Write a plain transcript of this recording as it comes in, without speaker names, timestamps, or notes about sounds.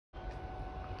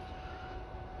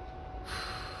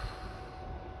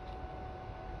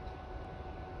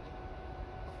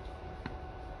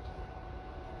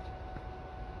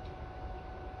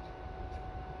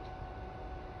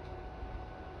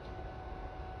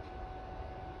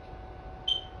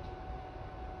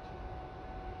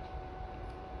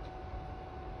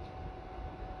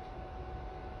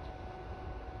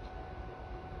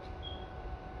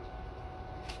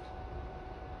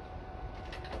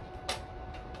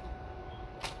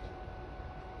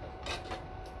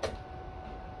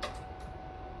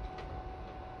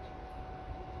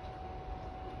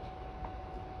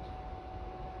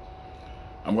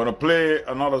I'm going to play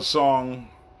another song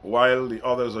while the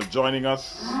others are joining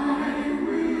us. I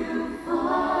will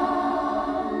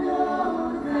follow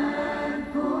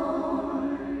that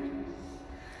voice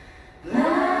that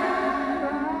I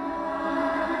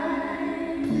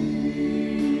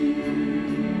hear.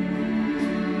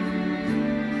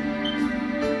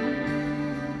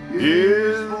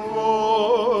 His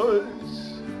voice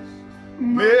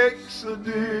makes a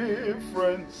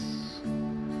difference.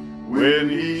 When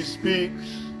he speaks,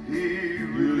 he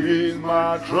relieves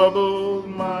my troubled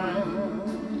mind.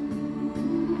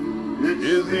 It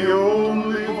is the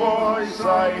only voice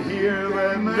I hear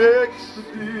that makes a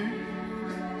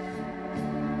difference.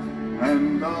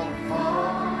 And I'll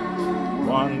follow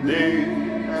one day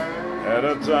at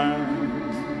a time.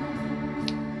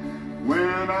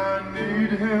 When I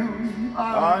need him,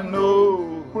 I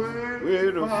know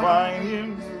where to find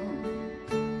him.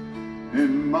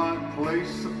 In my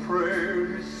place of prayer,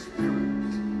 his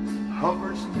spirit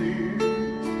hovers near.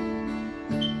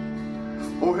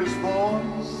 Oh, his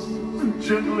voice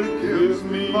gently gives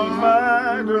me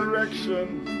my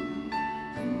direction,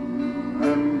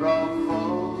 and I'll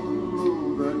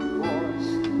follow that voice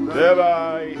that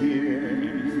I hear.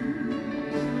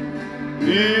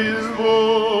 His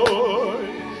voice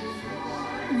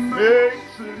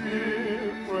makes a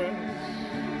difference.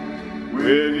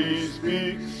 When he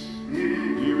speaks,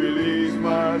 he relieves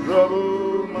my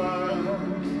troubled mind.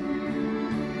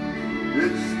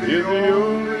 It's the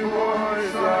only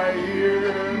voice I hear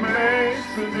that makes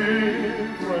a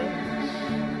difference.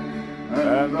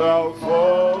 And I'll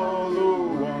follow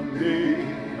one day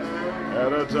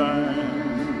at a time.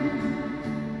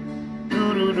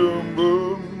 Doo-doo-dum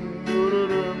boom,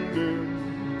 doo-doo-dum doom,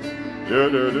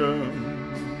 doo-doo-dum.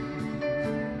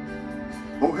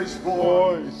 Oh, his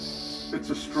voice, it's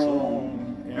a strong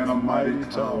and a mighty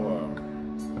tower,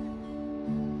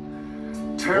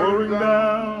 tearing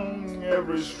down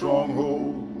every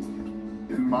stronghold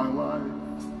in my life.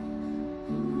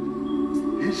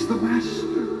 He's the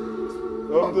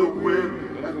master of the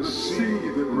wind and the sea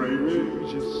that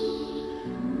rages.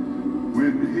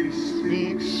 When he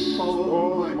speaks,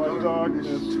 all my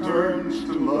darkness turns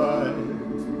to light.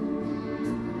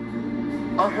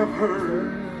 I have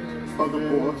heard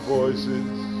other voices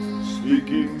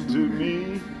speaking to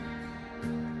me,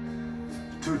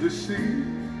 to deceive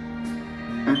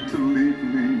and to lead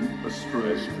me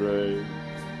astray.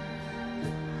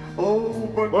 Oh,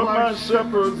 but my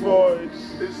shepherd's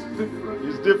voice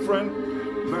is different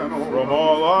from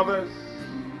all others.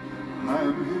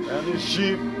 And his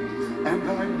sheep, and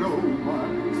I know my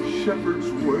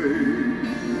shepherd's way.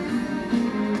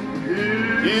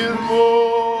 His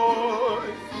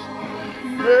voice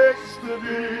makes the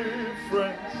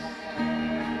difference.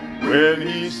 When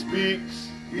he speaks,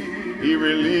 he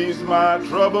relieves my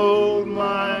troubled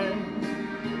mind.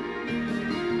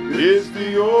 It's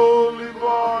the only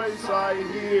voice I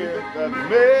hear that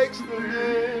makes the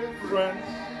difference.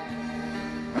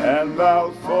 And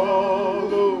I'll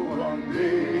follow one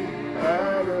day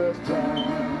at a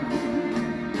time.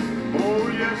 Oh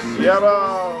yes,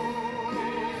 Kiara,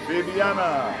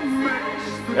 Fabiana.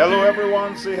 Hello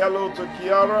everyone, say hello to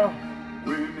Kiara.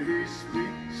 When he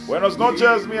speaks, buenas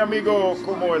noches, mi amigo,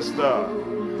 ¿cómo está?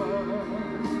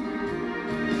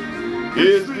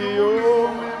 Is the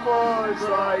only voice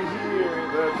I hear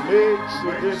that makes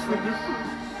a difference.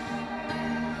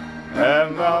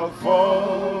 And I'll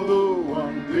follow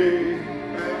one day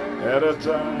at a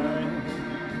time.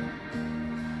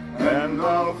 And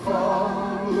I'll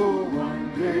follow one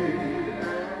day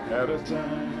at a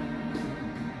time.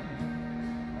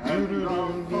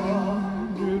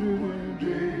 Do-do-dum-dum,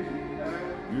 do-do-dum-dum,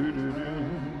 do-do-dum.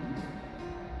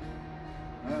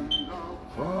 And I'll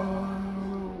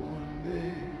follow one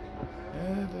day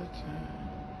at a time.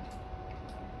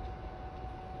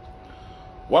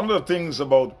 One of the things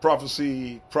about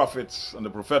prophecy, prophets, and the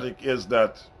prophetic is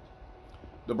that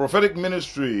the prophetic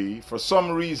ministry, for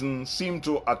some reason, seems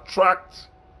to attract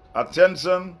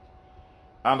attention,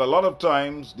 and a lot of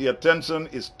times the attention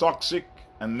is toxic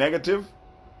and negative,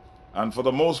 and for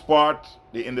the most part,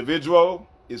 the individual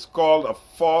is called a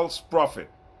false prophet.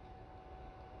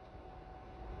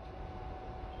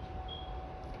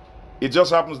 It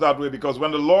just happens that way because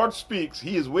when the Lord speaks,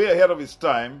 he is way ahead of his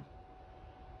time,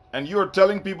 and you're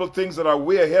telling people things that are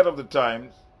way ahead of the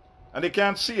times, and they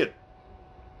can't see it.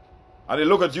 And they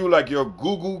look at you like you're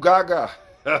goo-goo gaga.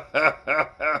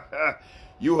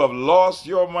 You have lost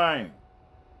your mind.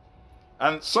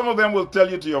 And some of them will tell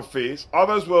you to your face.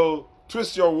 Others will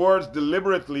twist your words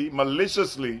deliberately,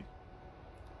 maliciously,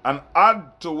 and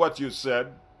add to what you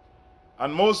said.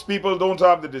 And most people don't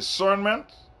have the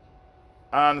discernment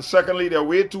And secondly, they're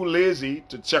way too lazy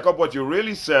to check up what you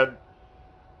really said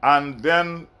and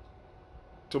then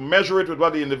to measure it with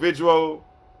what the individual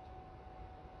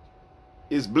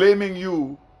is blaming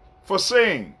you for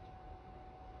saying.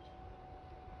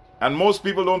 And most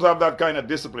people don't have that kind of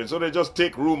discipline, so they just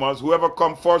take rumors. Whoever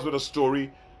comes first with a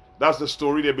story, that's the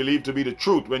story they believe to be the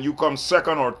truth. When you come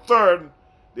second or third,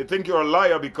 they think you're a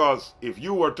liar, because if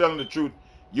you were telling the truth,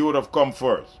 you would have come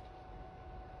first.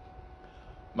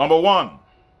 Number one,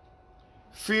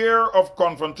 fear of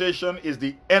confrontation is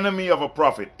the enemy of a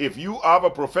prophet. If you have a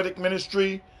prophetic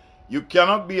ministry, you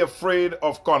cannot be afraid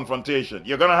of confrontation.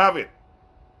 You're going to have it.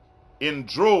 In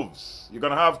droves, you're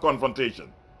going to have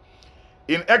confrontation.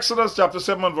 In Exodus chapter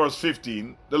 7 and verse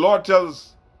 15, the Lord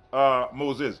tells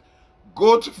Moses,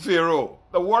 go to Pharaoh.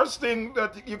 The worst thing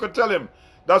that you could tell him,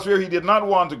 that's where he did not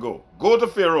want to go. Go to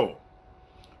Pharaoh.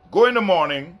 Go in the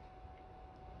morning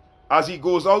as he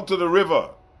goes out to the river.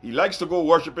 He likes to go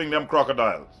worshiping them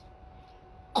crocodiles.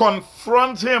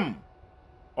 Confront him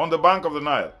on the bank of the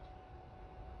Nile.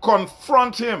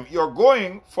 Confront him. You're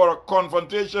going for a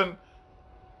confrontation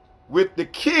with the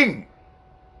king.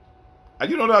 And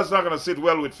you know that's not going to sit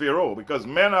well with Pharaoh, because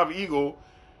men have ego,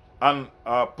 and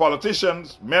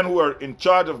politicians, men who are in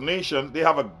charge of nations, they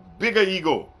have a bigger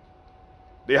ego.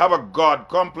 They have a God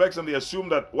complex, and they assume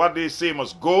that what they say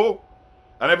must go,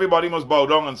 and everybody must bow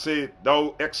down and say,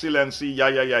 thou excellency,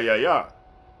 yeah.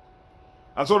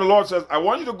 And so the Lord says, I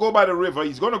want you to go by the river.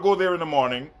 He's going to go there in the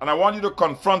morning, and I want you to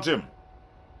confront him.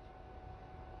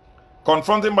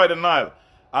 Confront him by the Nile,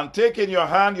 and take in your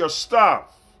hand your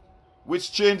staff,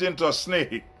 which changed into a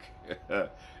snake.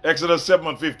 Exodus 7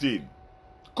 and 15.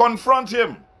 Confront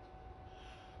him.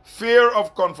 Fear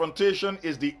of confrontation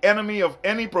is the enemy of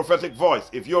any prophetic voice.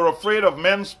 If you're afraid of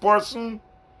men's person,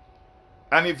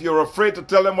 and if you're afraid to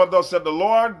tell them what thus said the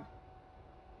Lord,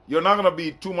 you're not going to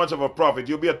be too much of a prophet.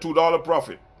 You'll be a $2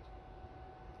 prophet.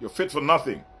 You're fit for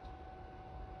nothing.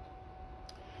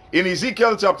 In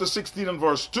Ezekiel chapter 16 and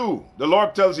verse 2, the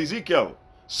Lord tells Ezekiel,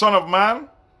 son of man,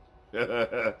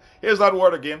 here's that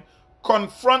word again,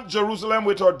 confront Jerusalem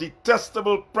with her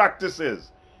detestable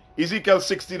practices. Ezekiel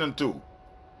 16 and 2.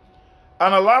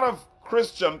 And a lot of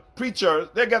Christian preachers,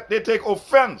 they take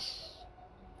offense.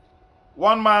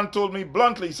 One man told me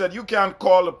bluntly, he said, you can't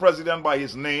call the president by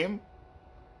his name.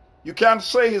 You can't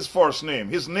say his first name.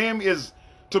 His name is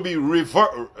to be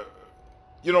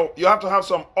you have to have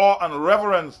some awe and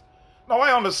reverence. Now,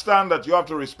 I understand that you have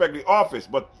to respect the office,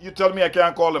 but you tell me I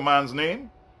can't call the man's name?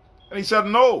 And he said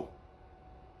no.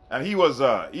 And he was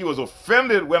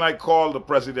offended when I called the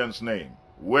president's name.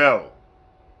 Well,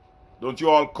 don't you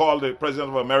all call the president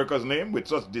of America's name with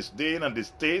such disdain and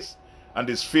distaste and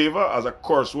disfavor as a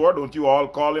curse word? Don't you all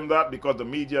call him that because the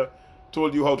media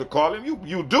told you how to call him?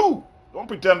 You do. Don't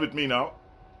pretend with me now.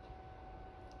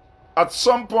 At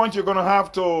some point, you're going to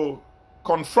have to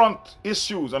confront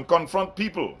issues and confront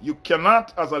people. You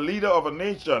cannot, as a leader of a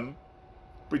nation,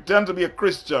 pretend to be a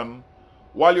Christian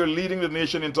while you're leading the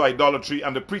nation into idolatry,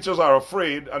 and the preachers are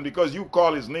afraid, and because you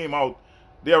call his name out,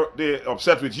 they're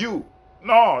upset with you.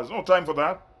 No, there's no time for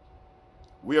that.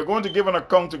 We are going to give an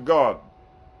account to God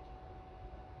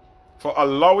for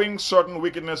allowing certain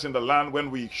wickedness in the land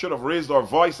when we should have raised our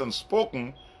voice and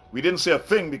spoken. We didn't say a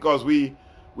thing because we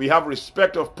have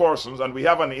respect of persons, and we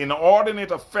have an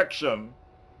inordinate affection.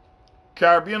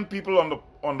 Caribbean people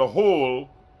on the whole,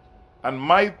 and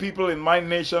my people in my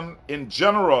nation in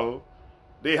general,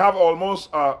 they have almost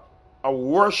a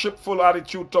worshipful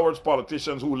attitude towards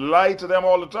politicians who lie to them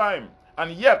all the time.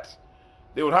 And yet,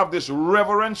 they would have this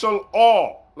reverential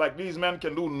awe, like these men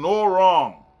can do no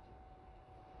wrong.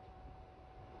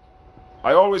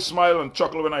 I always smile and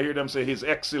chuckle when I hear them say, His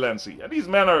Excellency. And these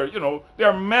men are,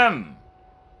 they're men.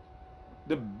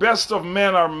 The best of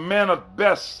men are men at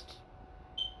best.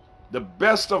 The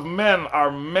best of men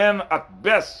are men at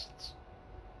best.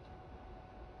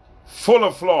 Full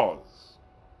of flaws.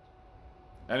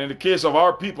 And in the case of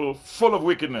our people, full of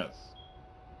wickedness.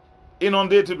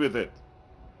 Inundated with it.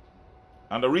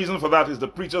 And the reason for that is the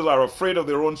preachers are afraid of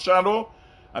their own shadow,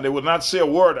 and they would not say a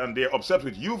word, and they're upset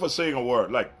with you for saying a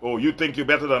word. Like, oh, you think you're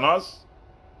better than us?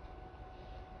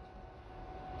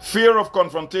 Fear of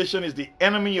confrontation is the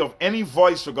enemy of any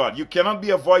voice for God. You cannot be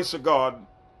a voice for God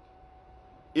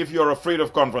if you're afraid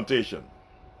of confrontation.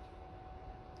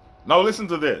 Now listen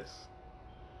to this.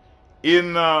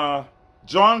 In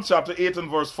John chapter 8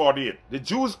 and verse 48, the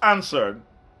Jews answered,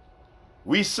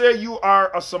 we say you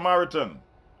are a Samaritan.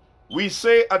 We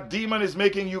say a demon is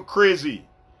making you crazy.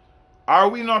 Are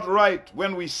we not right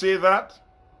when we say that?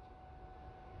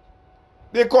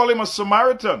 They call him a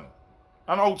Samaritan,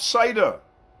 an outsider.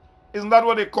 Isn't that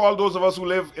what they call those of us who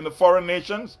live in the foreign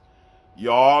nations?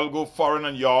 Y'all go foreign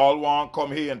and y'all want to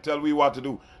come here and tell we what to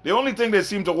do. The only thing they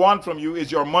seem to want from you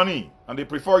is your money, and they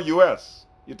prefer US.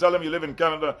 You tell them you live in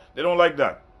Canada, they don't like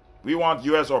that. We want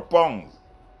US or pounds.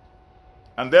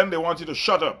 And then they want you to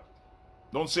shut up.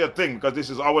 Don't say a thing because this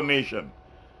is our nation.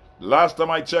 Last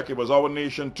time I checked, it was our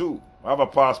nation too. I have a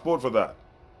passport for that.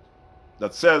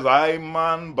 That says, I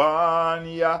man ban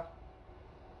ya.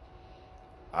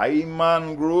 I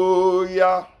man grow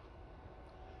ya.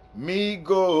 Me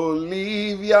go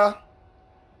leave ya.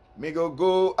 Me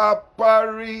go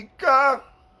America.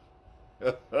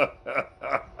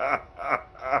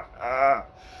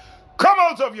 Come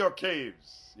out of your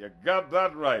caves. You got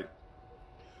that right.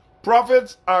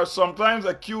 Prophets are sometimes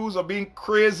accused of being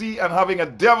crazy and having a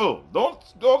devil.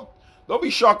 Don't be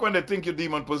shocked when they think you're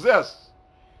demon possessed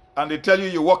and they tell you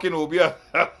you're walking over here.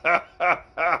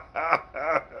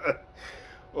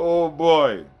 Oh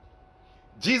boy.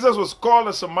 Jesus was called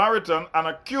a Samaritan and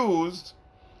accused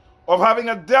of having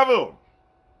a devil.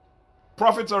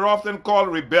 Prophets are often called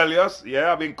rebellious.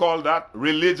 Yeah, I've been called that.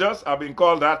 Religious. I've been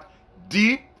called that.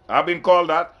 Deep. I've been called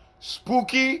that.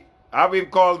 Spooky. I've been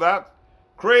called that.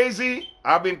 Crazy.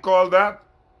 I've been called that.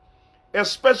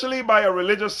 Especially by a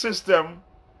religious system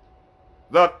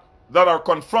that are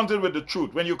confronted with the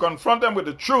truth. When you confront them with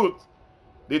the truth,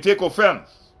 they take offense.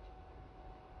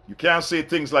 You can't say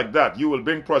things like that. You will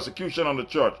bring persecution on the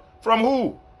church. From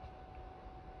who?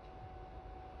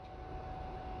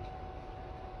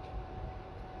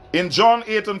 In John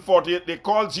 8:48, they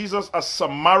call Jesus a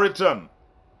Samaritan.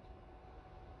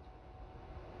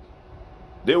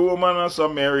 The woman of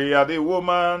Samaria, the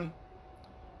woman,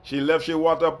 she left she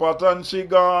water pot and she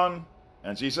gone.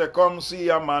 And she said, come see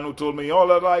a man who told me all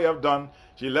that I have done.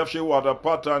 She left she water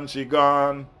pot and she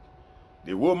gone.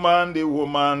 The woman, the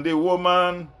woman, the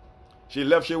woman, she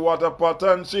left she water pot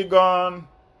and she gone.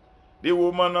 The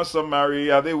woman of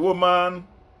Samaria, the woman,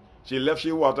 she left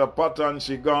she water pot and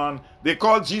she gone. They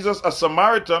called Jesus a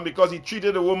Samaritan because he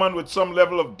treated a woman with some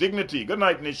level of dignity. Good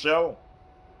night, Nichelle.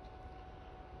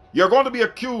 You're going to be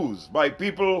accused by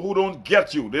people who don't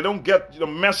get you. They don't get the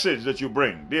message that you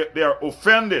bring. They are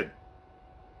offended.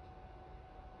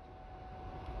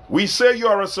 We say you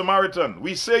are a Samaritan.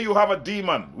 We say you have a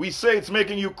demon. We say it's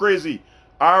making you crazy.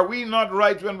 Are we not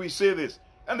right when we say this?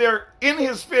 And they're in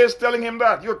his face telling him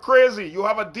that. You're crazy. You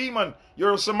have a demon.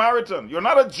 You're a Samaritan. You're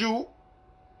not a Jew.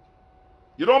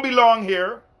 You don't belong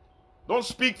here. Don't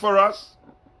speak for us.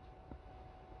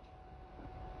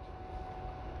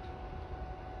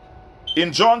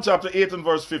 In John chapter 8 and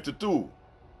verse 52,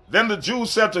 then the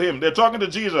Jews said to him, they're talking to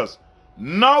Jesus,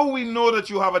 now we know that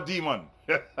you have a demon.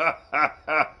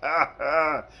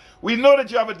 We know that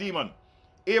you have a demon.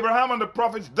 Abraham and the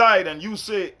prophets died, and you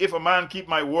say, if a man keep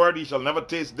my word, he shall never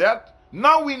taste death.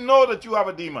 Now we know that you have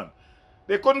a demon.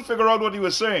 They couldn't figure out what he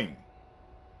was saying.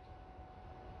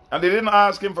 And they didn't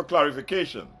ask him for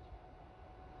clarification.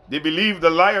 They believed the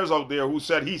liars out there who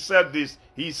said, he said this,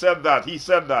 he said that, he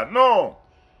said that. No.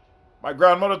 My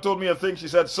grandmother told me a thing. She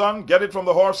said, son, get it from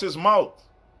the horse's mouth.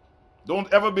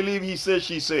 Don't ever believe he say,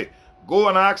 she say. Go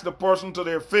and ask the person to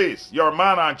their face. You're a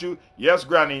man, aren't you? Yes,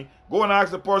 Granny. Go and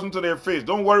ask the person to their face.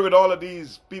 Don't worry with all of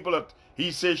these people that he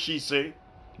say, she say.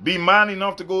 Be man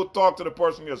enough to go talk to the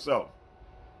person yourself.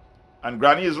 And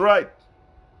Granny is right.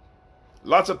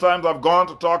 Lots of times I've gone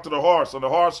to talk to the horse, and the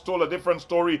horse told a different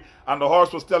story, and the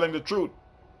horse was telling the truth.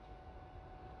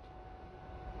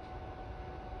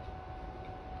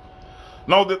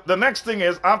 Now, the next thing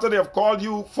is, after they have called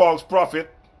you false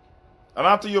prophet, and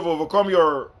after you've overcome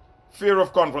your fear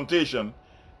of confrontation,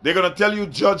 they're going to tell you,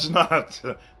 judge not.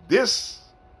 This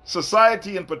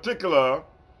society in particular,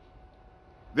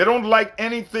 they don't like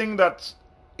anything that's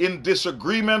in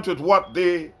disagreement with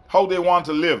how they want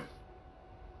to live.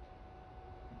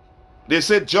 They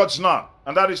say, judge not,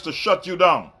 and that is to shut you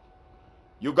down.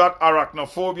 You got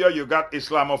arachnophobia, you got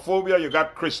Islamophobia, you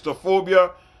got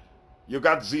Christophobia, you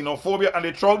got xenophobia, and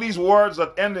they throw these words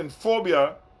that end in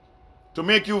phobia to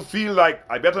make you feel like,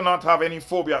 I better not have any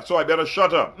phobia, so I better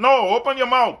shut up. No, open your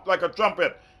mouth like a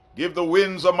trumpet. Give the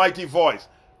winds a mighty voice.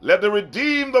 Let the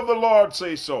redeemed of the Lord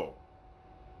say so.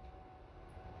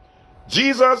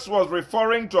 Jesus was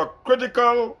referring to a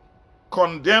critical,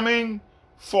 condemning,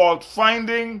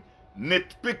 fault-finding,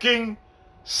 nitpicking,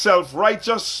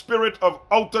 self-righteous spirit of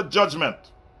outer judgment.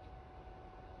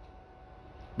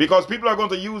 Because people are going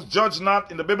to use judge not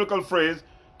in the biblical phrase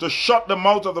to shut the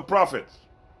mouth of the prophets.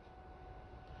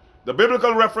 The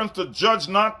biblical reference to judge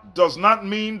not does not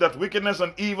mean that wickedness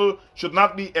and evil should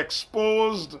not be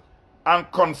exposed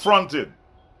and confronted.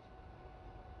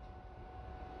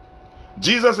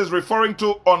 Jesus is referring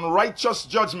to unrighteous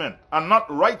judgment and not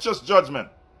righteous judgment.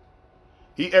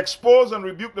 He exposed and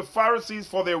rebuked the Pharisees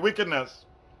for their wickedness.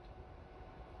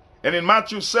 And in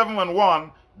Matthew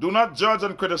 7:1, do not judge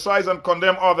and criticize and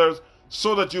condemn others,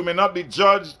 so that you may not be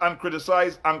judged and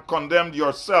criticized and condemned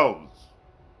yourselves.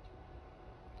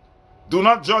 Do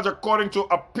not judge according to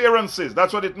appearances.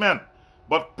 That's what it meant.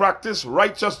 But practice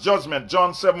righteous judgment.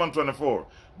 John 7:24.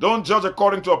 Don't judge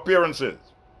according to appearances.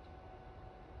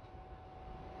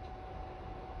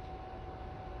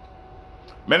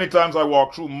 Many times I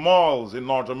walk through malls in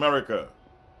North America,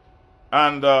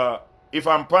 and if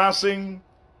I'm passing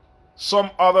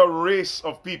some other race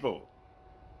of people,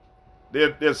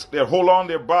 they hold on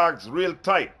their bags real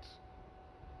tight.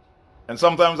 And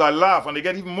sometimes I laugh and they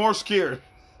get even more scared.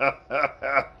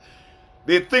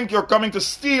 They think you're coming to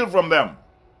steal from them.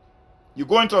 You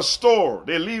go into a store,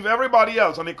 they leave everybody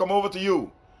else and they come over to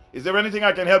you. Is there anything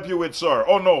I can help you with, sir?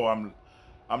 Oh no,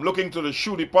 I'm looking to the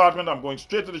shoe department. I'm going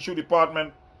straight to the shoe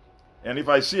department. And if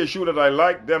I see a shoe that I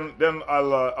like, then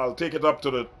I'll take it up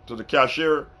to the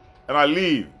cashier and I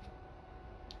leave.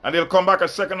 And they'll come back a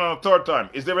second and a third time.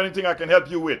 Is there anything I can help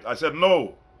you with? I said,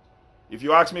 no. If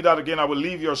you ask me that again, I will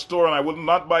leave your store and I will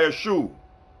not buy a shoe.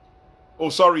 Oh,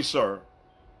 sorry, sir.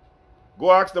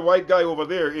 Go ask the white guy over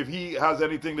there if he has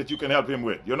anything that you can help him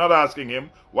with. You're not asking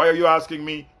him. Why are you asking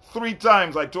me? 3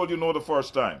 times I told you no the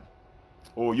first time.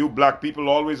 Oh, you black people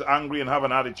always angry and have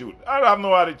an attitude. I have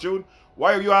no attitude.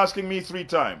 Why are you asking me 3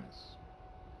 times?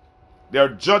 They're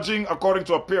judging according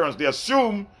to appearance. They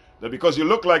assume that because you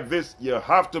look like this, you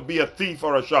have to be a thief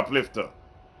or a shoplifter.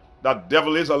 That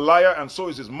devil is a liar, and so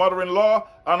is his mother-in-law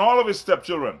and all of his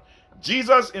stepchildren.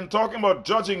 Jesus, in talking about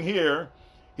judging here,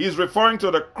 he's referring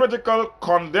to the critical,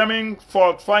 condemning,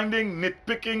 fault-finding,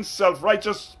 nitpicking,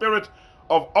 self-righteous spirit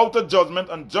of outer judgment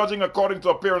and judging according to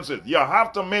appearances. You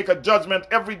have to make a judgment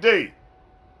every day.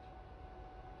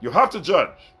 You have to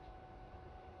judge.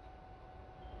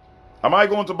 Am I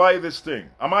going to buy this thing?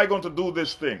 Am I going to do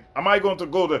this thing? Am I going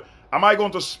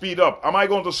to speed up? Am I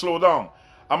going to slow down?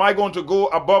 Am I going to go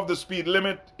above the speed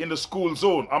limit in the school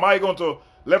zone? Am I going to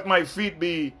let my feet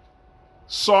be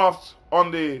soft on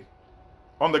the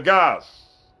gas?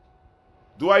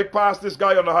 Do I pass this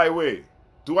guy on the highway?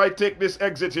 Do I take this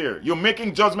exit here? You're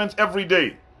making judgments every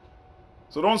day.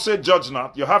 So don't say judge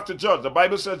not. You have to judge. The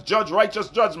Bible says judge righteous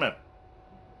judgment.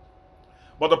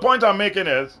 But the point I'm making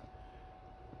is,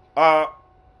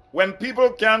 when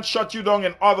people can't shut you down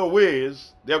in other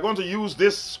ways, they're going to use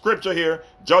this scripture here,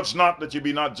 judge not that you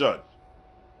be not judged.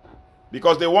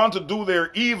 Because they want to do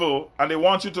their evil and they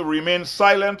want you to remain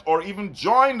silent or even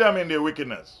join them in their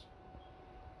wickedness.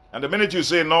 And the minute you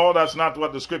say, no, that's not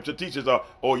what the scripture teaches,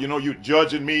 oh, you know, you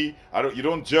judging me. You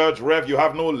don't judge, Rev, you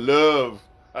have no love.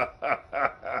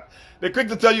 They're quick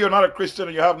to tell you you're not a Christian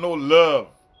and you have no love.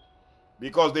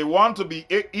 Because they want to be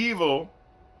evil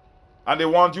and they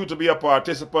want you to be a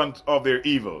participant of their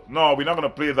evil. No, we're not going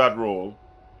to play that role.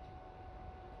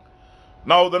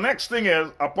 Now, the next thing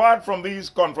is, apart from these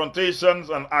confrontations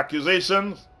and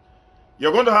accusations,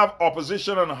 you're going to have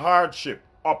opposition and hardship.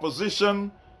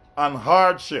 Opposition and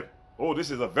hardship. Oh,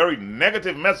 this is a very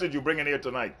negative message you bring in here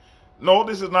tonight. No,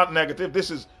 this is not negative.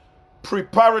 This is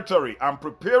preparatory. I'm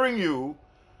preparing you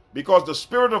because the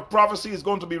spirit of prophecy is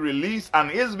going to be released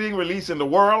and is being released in the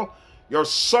world. Your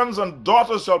sons and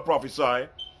daughters shall prophesy.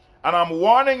 And I'm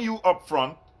warning you up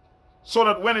front so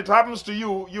that when it happens to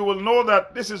you, you will know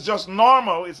that this is just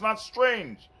normal. It's not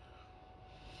strange.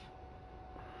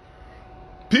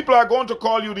 People are going to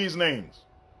call you these names.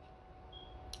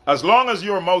 As long as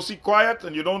you're mousy quiet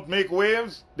and you don't make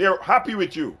waves, they're happy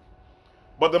with you.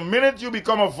 But the minute you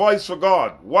become a voice for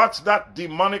God, watch that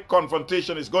demonic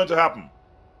confrontation is going to happen.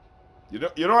 You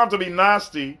don't have to be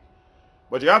nasty,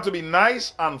 but you have to be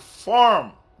nice and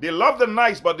firm. They love the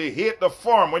nice, but they hate the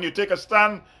firm. When you take a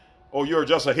stand, oh, you're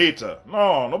just a hater.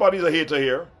 No, nobody's a hater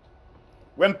here.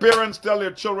 When parents tell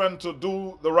their children to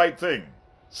do the right thing,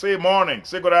 say morning,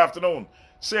 say good afternoon,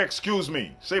 say excuse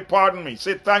me, say pardon me,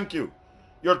 say thank you.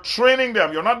 You're training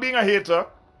them. You're not being a hater.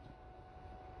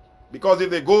 Because if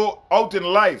they go out in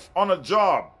life, on a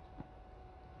job,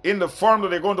 in the firm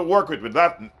that they're going to work with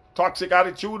that toxic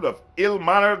attitude of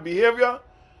ill-mannered behavior,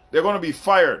 they're going to be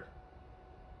fired.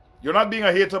 You're not being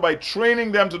a hater by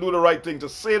training them to do the right thing, to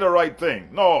say the right thing.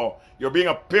 No, you're being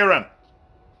a parent.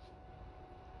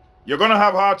 You're going to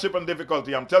have hardship and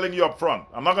difficulty. I'm telling you up front.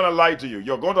 I'm not going to lie to you.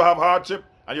 You're going to have hardship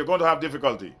and you're going to have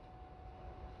difficulty.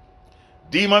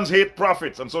 Demons hate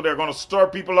prophets, and so they're going to stir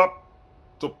people up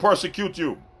to persecute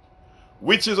you.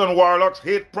 Witches and warlocks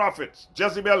hate prophets.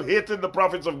 Jezebel hated the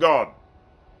prophets of God.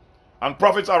 And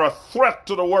prophets are a threat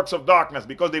to the works of darkness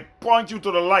because they point you to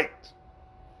the light.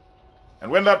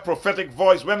 And when that prophetic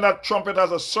voice, when that trumpet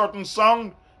has a certain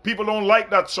sound, people don't like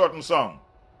that certain sound.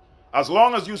 As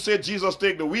long as you say Jesus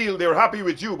take the wheel, they're happy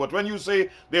with you. But when you say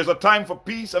there's a time for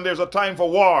peace and there's a time for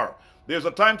war, there's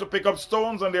a time to pick up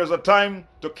stones and there's a time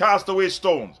to cast away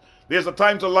stones, there's a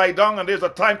time to lie down and there's a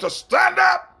time to stand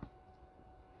up.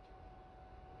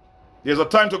 There's a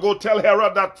time to go tell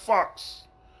Herod that fox.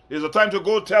 There's a time to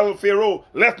go tell Pharaoh,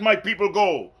 let my people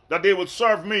go, that they will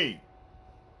serve me.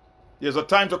 There's a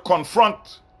time to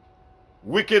confront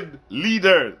wicked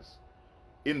leaders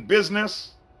in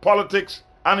business, politics,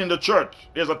 and in the church.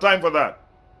 There's a time for that.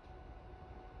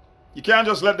 You can't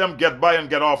just let them get by and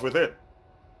get off with it.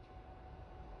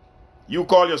 You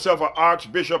call yourself an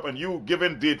archbishop and you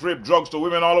giving date rape drugs to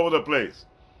women all over the place.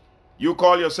 You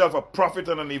call yourself a prophet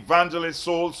and an evangelist,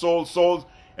 souls,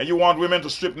 and you want women to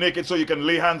strip naked so you can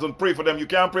lay hands and pray for them. You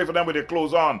can't pray for them with their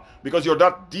clothes on because you're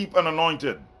that deep and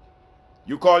anointed.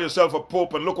 You call yourself a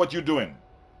pope and look what you're doing.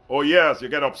 Oh yes, you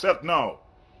get upset now.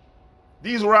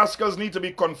 These rascals need to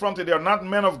be confronted. They are not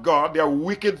men of God. They are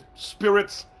wicked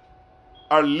spirits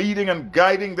are leading and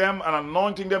guiding them and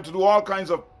anointing them to do all kinds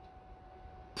of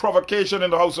provocation in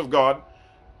the house of God.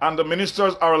 And the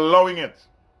ministers are allowing it.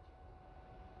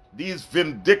 These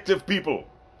vindictive people,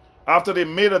 after they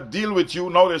made a deal with you,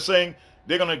 now they're saying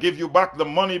they're going to give you back the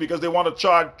money because they want to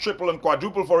charge triple and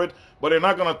quadruple for it, but they're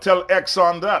not going to tell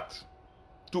Exxon that.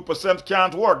 2%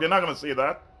 can't work. They're not going to say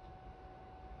that.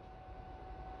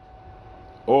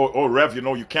 Oh, Rev, you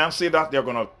know, you can't say that. They're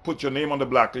going to put your name on the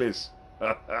blacklist.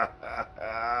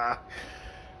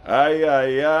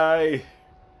 Aye.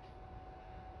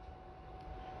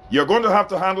 You're going to have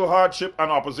to handle hardship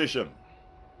and opposition.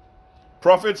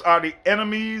 Prophets are the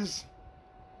enemies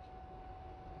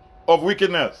of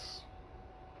wickedness.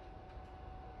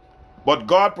 But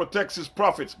God protects his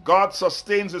prophets. God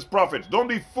sustains his prophets. Don't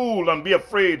be fooled and be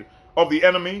afraid of the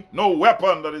enemy. No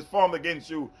weapon that is formed against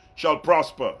you shall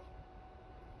prosper.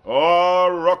 Oh,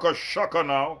 rocka shaka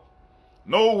now.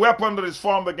 No weapon that is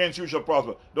formed against you shall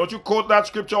prosper. Don't you quote that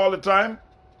scripture all the time?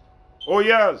 Oh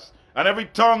yes. And every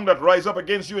tongue that rise up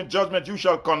against you in judgment you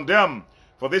shall condemn.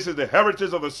 For this is the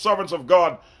heritage of the servants of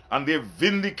God, and their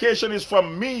vindication is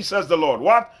from me, says the Lord.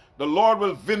 What? The Lord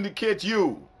will vindicate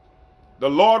you. The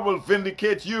Lord will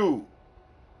vindicate you.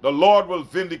 The Lord will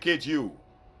vindicate you.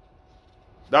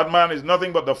 That man is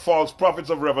nothing but the false prophets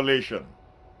of Revelation.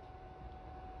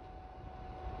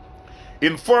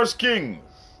 In 1 Kings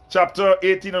chapter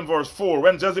 18 and verse 4,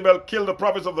 when Jezebel killed the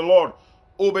prophets of the Lord,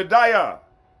 Obadiah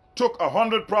took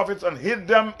 100 prophets and hid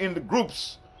them in the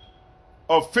groups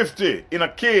of 50 in a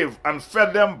cave and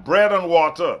fed them bread and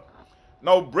water.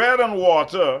 Now, bread and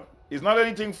water is not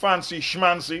anything fancy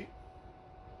schmancy.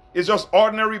 It's just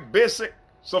ordinary, basic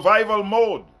survival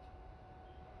mode.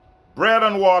 Bread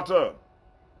and water.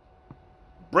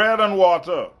 Bread and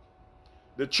water.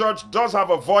 The church does have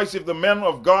a voice if the men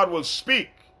of God will speak.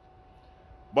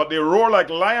 But they roar like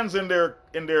lions in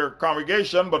their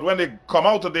congregation, but when they come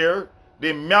out of there,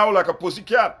 they meow like a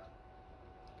pussycat.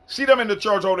 See them in the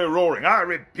church how they're roaring. I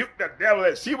rebuke the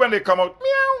devil. See when they come out,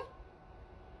 meow.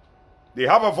 They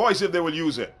have a voice if they will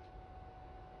use it.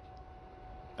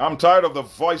 I'm tired of the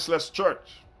voiceless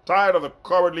church. Tired of the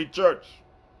cowardly church.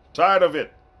 Tired of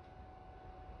it.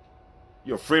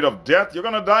 You're afraid of death? You're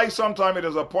going to die sometime. It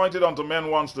is appointed unto men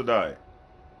once to die.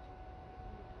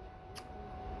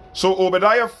 So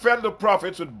Obadiah fed the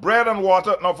prophets with bread and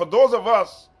water. Now for those of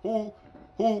us who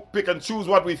pick and choose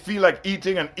what we feel like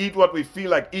eating and eat what we feel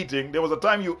like eating, there was a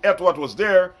time you ate what was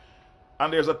there,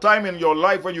 and there's a time in your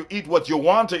life when you eat what you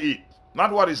want to eat,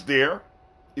 not what is there.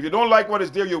 If you don't like what is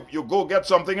there, you go get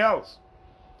something else.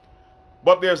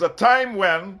 But there's a time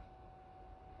when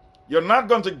you're not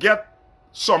going to get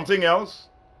something else,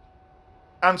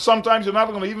 and sometimes you're not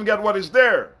going to even get what is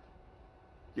there.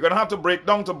 You're going to have to break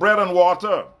down to bread and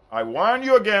water. I warn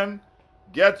you again,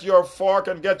 get your fork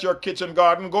and get your kitchen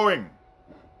garden going.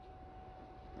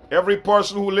 Every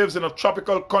person who lives in a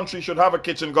tropical country should have a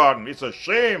kitchen garden. It's a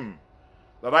shame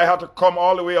that I had to come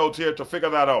all the way out here to figure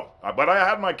that out. But I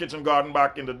had my kitchen garden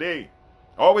back in the day.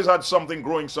 I always had something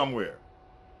growing somewhere.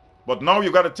 But now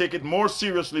you got to take it more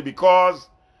seriously because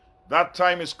that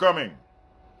time is coming.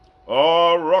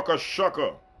 Oh, rocka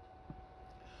shaka.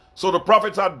 So the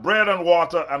prophets had bread and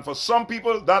water, and for some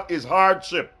people that is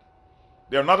hardship.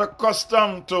 They're not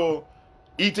accustomed to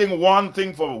eating one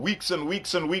thing for weeks and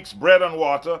weeks and weeks, bread and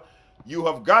water. You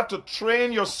have got to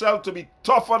train yourself to be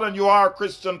tougher than you are,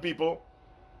 Christian people,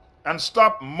 and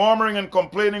stop murmuring and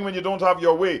complaining when you don't have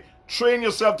your way. Train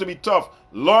yourself to be tough.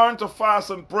 Learn to fast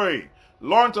and pray.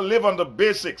 Learn to live on the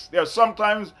basics. There are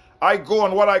sometimes I go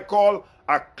on what I call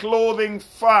a clothing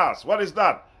fast. What is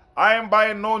that? I ain't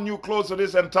buying no new clothes for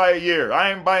this entire year.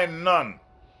 I ain't buying none.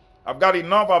 I've got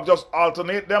enough. I'll just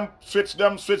alternate them, switch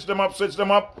them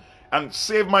up, and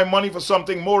save my money for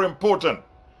something more important.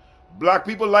 Black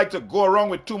people like to go around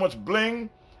with too much bling,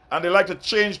 and they like to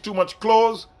change too much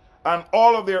clothes, and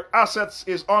all of their assets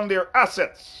is on their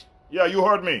assets. Yeah, you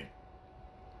heard me.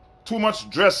 Too much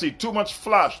dressy, too much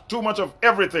flash, too much of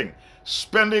everything.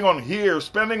 Spending on hair,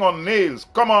 spending on nails.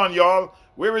 Come on, y'all.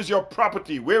 Where is your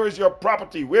property? Where is your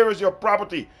property? Where is your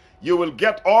property? You will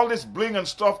get all this bling and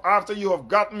stuff after you have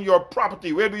gotten your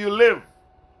property. Where do you live?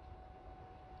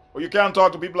 Well, you can't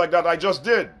talk to people like that. I just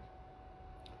did.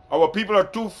 Our people are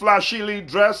too flashily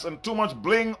dressed and too much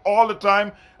bling all the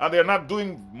time, and they're not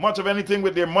doing much of anything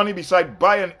with their money besides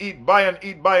buy and eat, buy and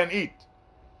eat, buy and eat.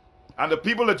 And the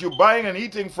people that you're buying and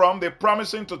eating from, they're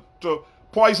promising to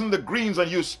poison the greens,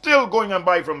 and you're still going and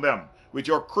buy from them with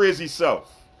your crazy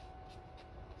self.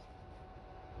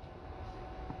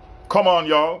 Come on,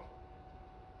 y'all.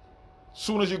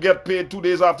 Soon as you get paid, 2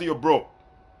 days after you're broke.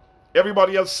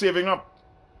 Everybody else saving up.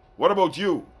 What about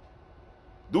you?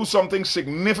 Do something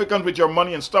significant with your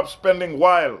money and stop spending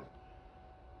wild.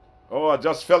 Oh, I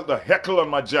just felt the heckle on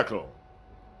my Jekyll.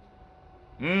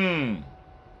 In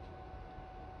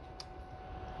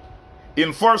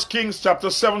 1 Kings chapter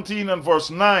 17 and verse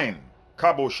 9,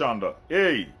 Cabo Shanda.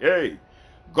 Hey.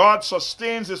 God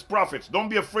sustains his prophets. Don't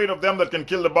be afraid of them that can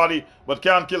kill the body but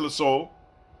can't kill the soul.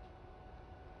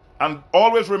 And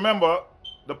always remember,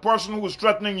 the person who is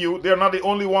threatening you, they're not the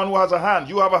only one who has a hand.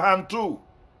 You have a hand too.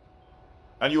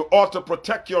 And you ought to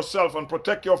protect yourself and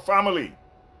protect your family.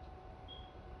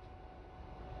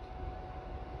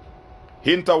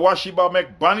 Hinta washiba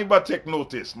mek baniba take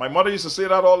notice. My mother used to say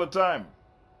that all the time.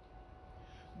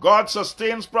 God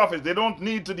sustains prophets. They don't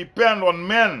need to depend on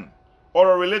men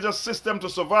or a religious system to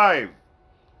survive.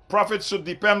 Prophets should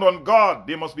depend on God.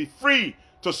 They must be free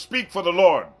to speak for the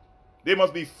Lord. They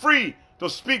must be free to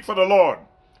speak for the Lord.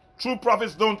 True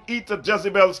prophets don't eat at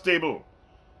Jezebel's table.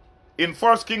 In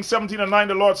 1 Kings 17 and 9,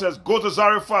 the Lord says, go to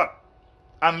Zarephath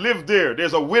and live there.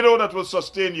 There's a widow that will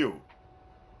sustain you.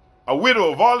 A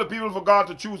widow, of all the people for God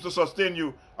to choose to sustain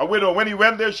you, a widow. When he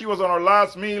went there, she was on her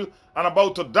last meal and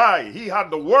about to die. He had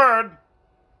the word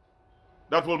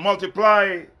that will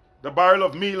multiply the barrel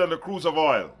of meal and the cruse of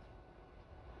oil.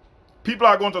 People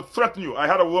are going to threaten you. I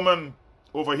had a woman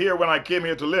over here when I came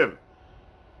here to live.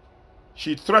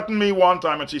 She threatened me one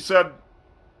time and she said,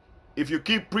 if you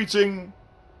keep preaching,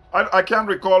 I can't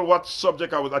recall what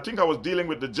subject I think I was dealing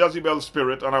with the Jezebel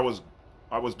spirit, and I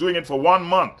was doing it for 1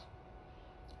 month.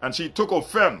 And she took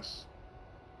offense.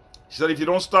 She said, if you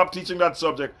don't stop teaching that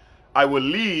subject, I will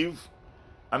leave.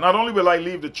 And not only will I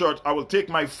leave the church, I will take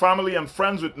my family and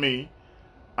friends with me.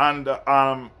 And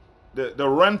the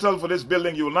rental for this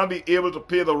building, you will not be able to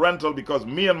pay the rental because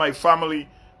me and my family,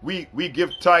 we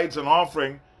give tithes and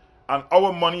offering. And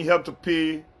our money help to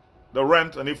pay the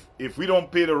rent. And if we don't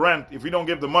pay the rent, if we don't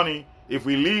give the money, if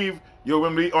we leave, you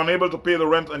will be unable to pay the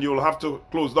rent and you will have to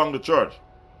close down the church.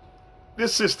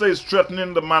 This sister is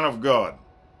threatening the man of God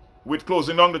with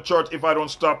closing down the church if I don't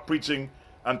stop preaching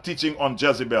and teaching on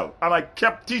Jezebel. And I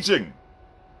kept teaching.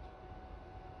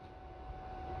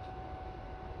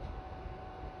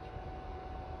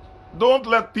 Don't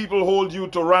let people hold you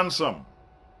to ransom.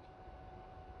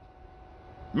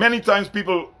 Many times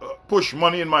people push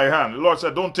money in my hand. The Lord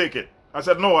said, don't take it. I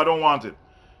said, no, I don't want it.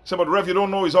 He said, but Rev, you don't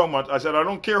know is how much. I said, I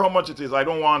don't care how much it is. I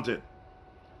don't want it.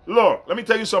 Look, let me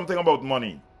tell you something about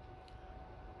money.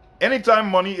 Anytime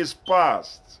money is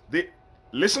passed,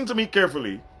 listen to me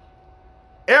carefully.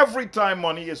 Every time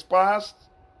money is passed,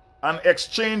 an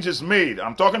exchange is made.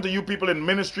 I'm talking to you people in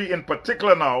ministry in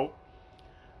particular now.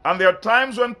 And there are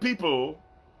times when people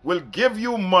will give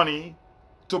you money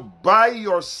to buy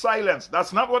your silence.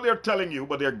 That's not what they're telling you,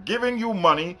 but they're giving you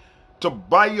money to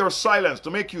buy your silence,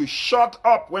 to make you shut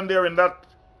up when they're in that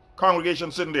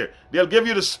congregation sitting there. They'll give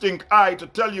you the stink eye to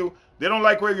tell you they don't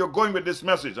like where you're going with this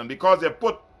message. And because they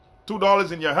put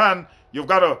 $2 in your hand, you've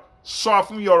got to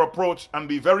soften your approach and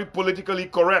be very politically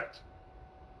correct.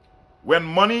 When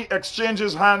money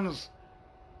exchanges hands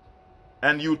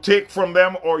and you take from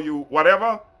them or you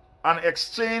whatever, an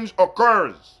exchange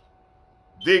occurs.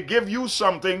 They give you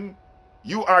something.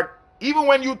 You are, even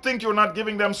when you think you're not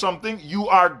giving them something, you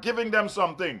are giving them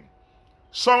something.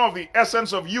 Some of the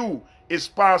essence of you is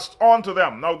passed on to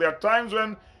them. Now, there are times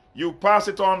when you pass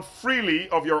it on freely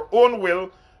of your own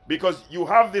will because you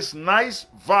have this nice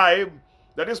vibe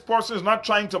that this person is not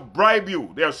trying to bribe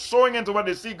you. They are sowing into what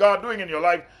they see God doing in your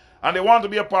life, and they want to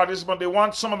be a participant. They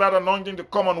want some of that anointing to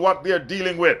come on what they're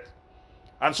dealing with.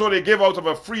 And so they give out of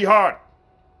a free heart.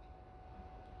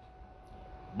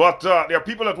 But there are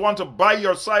people that want to buy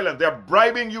your silence. They're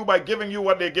bribing you by giving you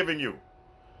what they're giving you.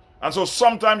 And so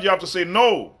sometimes you have to say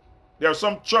no. There are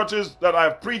some churches that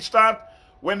I've preached at.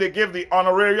 When they give the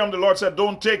honorarium, the Lord said,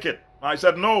 don't take it. I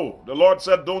said, no. The Lord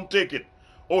said, don't take it.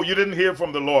 Oh, you didn't hear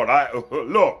from the Lord.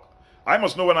 Look, I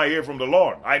must know when I hear from the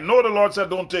Lord. I know the Lord said,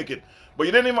 don't take it. But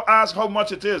you didn't even ask how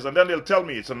much it is. And then they'll tell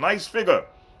me, it's a nice figure.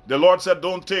 The Lord said,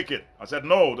 don't take it. I said,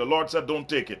 no. The Lord said, don't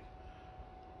take it.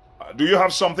 Do you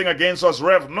have something against us,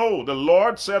 Rev? No, the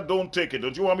Lord said don't take it.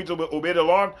 Don't you want me to obey the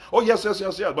Lord? Oh, yes.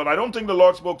 But I don't think the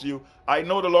Lord spoke to you. I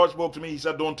know the Lord spoke to me. He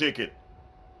said don't take it.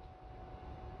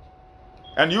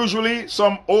 And usually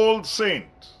some old saint,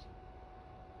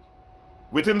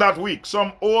 within that week,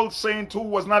 some old saint who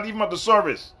was not even at the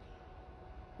service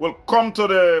will come to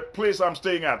the place I'm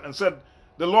staying at and said,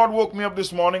 the Lord woke me up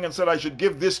this morning and said I should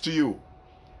give this to you.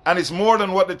 And it's more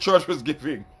than what the church was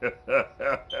giving.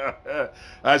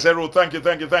 I said, oh, thank you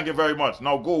very much.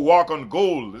 Now go walk on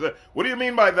gold. He said, what do you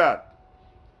mean by that?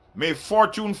 May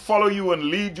fortune follow you and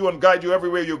lead you and guide you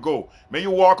everywhere you go. May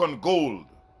you walk on gold.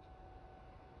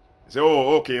 He said,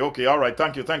 oh, okay, all right,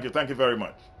 thank you very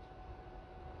much.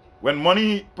 When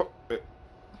money,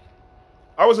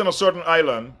 I was in a certain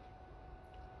island,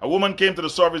 a woman came to the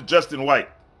service dressed in white.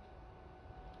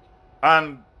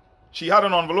 And she had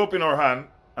an envelope in her hand.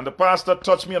 And the pastor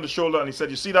touched me on the shoulder and he said,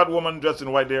 you see that woman dressed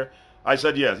in white there? I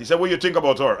said, yes. He said, what do you think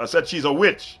about her? I said, she's a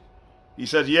witch. He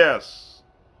said, yes.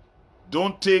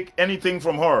 Don't take anything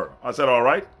from her. I said, all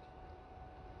right.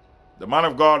 The man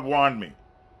of God warned me.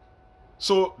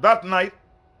 So that night,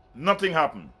 nothing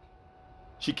happened.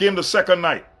 She came the second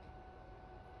night.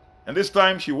 And this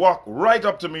time she walked right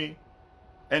up to me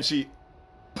and she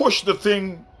pushed the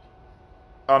thing,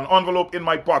 an envelope in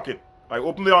my pocket. I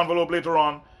opened the envelope later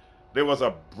on. There was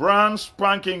a brand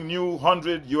spanking new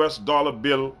 $100 US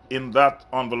bill in that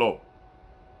envelope.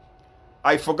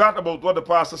 I forgot about what the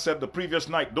pastor said the previous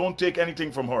night. Don't take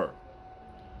anything from her.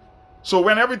 So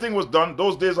when everything was done,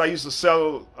 those days I used to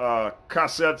sell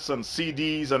cassettes and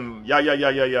CDs and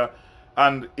yeah.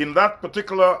 And in that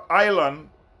particular island,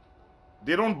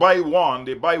 they don't buy one.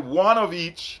 They buy one of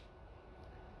each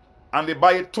and they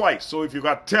buy it twice. So if you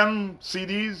got 10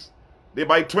 CDs, they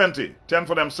buy 20. 10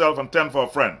 for themselves and 10 for a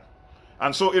friend.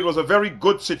 And so it was a very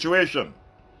good situation.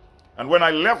 And when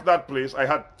I left that place, I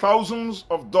had thousands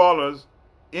of dollars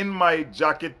in my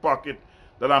jacket pocket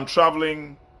that I'm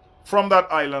traveling from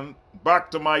that island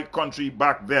back to my country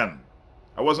back then.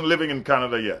 I wasn't living in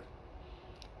Canada yet.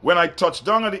 When I touched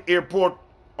down at the airport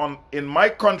in my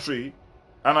country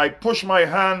and I pushed my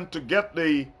hand to get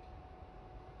the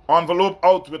envelope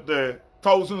out with the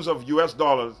thousands of US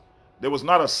dollars, there was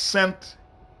not a cent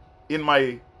in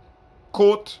my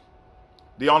coat.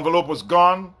 The envelope was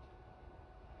gone.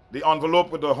 The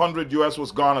envelope with the 100 US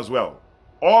was gone as well.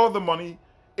 All of the money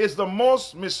is the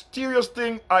most mysterious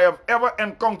thing I have ever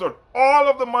encountered. All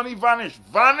of the money vanished.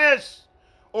 Vanished!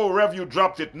 Oh, Rev, you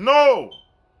dropped it. No!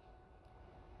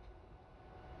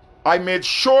 I made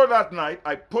sure that night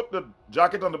I put the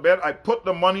jacket on the bed. I put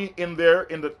the money in there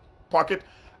in the pocket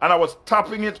and I was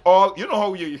tapping it all. You know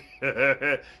how you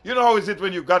know how is it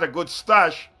when you got a good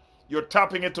stash, you're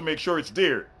tapping it to make sure it's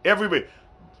there. Everywhere.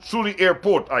 Through the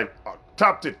airport, I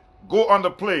tapped it. Go on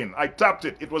the plane, I tapped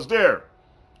it. It was there.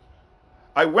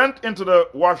 I went into the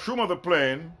washroom of the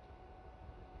plane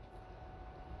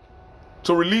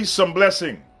to release some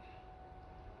blessing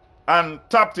and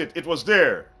tapped it. It was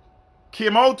there.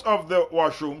 Came out of the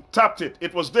washroom, tapped it.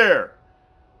 It was there.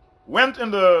 Went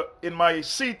in my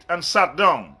seat and sat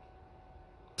down.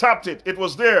 Tapped it. It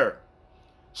was there.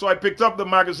 So I picked up the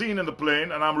magazine in the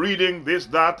plane and I'm reading this,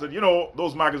 that, and you know,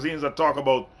 those magazines that talk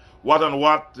about what and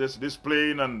what, this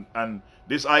plane and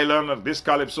this island and this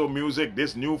calypso music,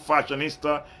 this new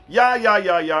fashionista.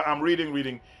 Yeah. I'm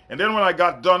reading. And then when I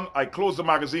got done, I closed the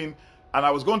magazine and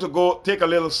I was going to go take a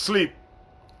little sleep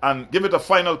and give it a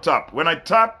final tap. When I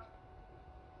tapped,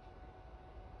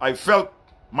 I felt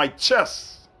my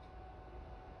chest.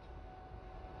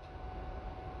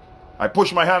 I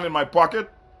pushed my hand in my pocket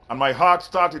and my heart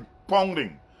started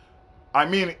pounding. I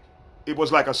mean, it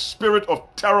was like a spirit of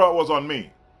terror was on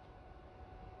me.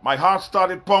 My heart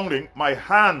started pounding. My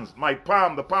hands, my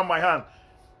palm, the palm of my hand,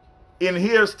 in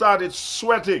here started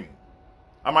sweating.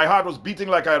 And my heart was beating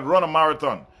like I had run a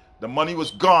marathon. The money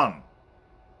was gone.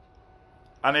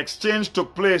 An exchange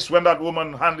took place when that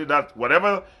woman handed that,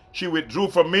 whatever she withdrew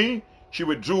from me, she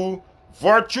withdrew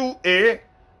virtue A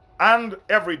and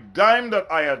every dime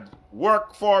that I had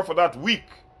worked for that week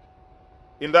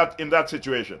in that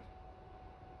situation.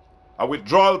 A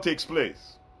withdrawal takes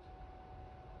place.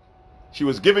 She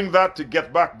was giving that to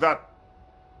get back that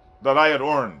I had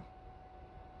earned.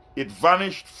 It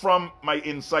vanished from my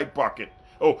inside pocket.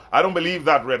 Oh, I don't believe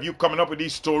that, Rev. You coming up with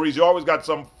these stories. You always got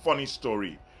some funny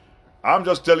story. I'm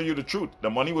just telling you the truth. The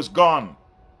money was gone.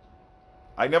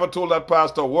 I never told that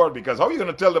pastor a word, because how are you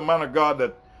going to tell the man of God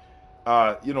that,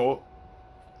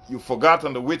 you forgot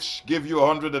and the witch give you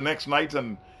 100 the next night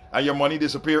and your money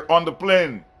disappear on the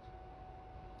plane?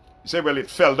 You say, well, it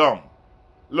fell down.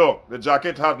 Look, the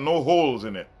jacket had no holes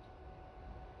in it.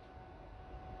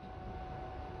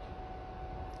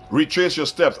 Retrace your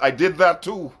steps. I did that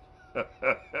too.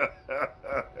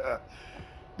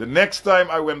 The next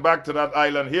time I went back to that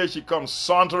island, here she comes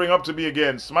sauntering up to me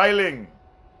again, smiling.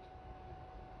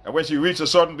 And when she reached a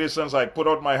certain distance, I put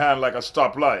out my hand like a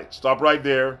stoplight. Stop right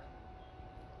there.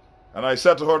 And I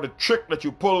said to her, the trick that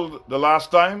you pulled the last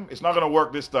time, it's not going to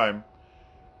work this time.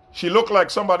 She looked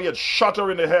like somebody had shot her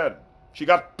in the head. She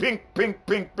got pink, pink,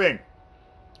 pink, pink.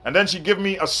 And then she gave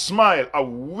me a smile, a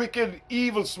wicked,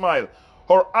 evil smile.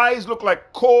 Her eyes looked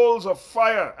like coals of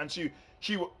fire. And she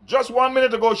just 1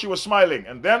 minute ago, she was smiling.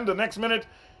 And then the next minute,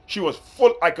 she was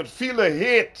full. I could feel the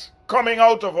hate coming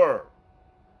out of her.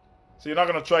 So you're not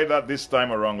going to try that this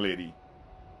time around, lady.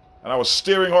 And I was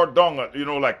staring her down,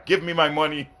 like, give me my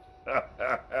money.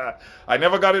 I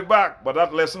never got it back, but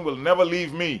that lesson will never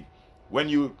leave me.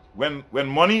 When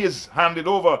money is handed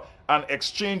over and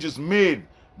exchange is made,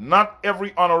 not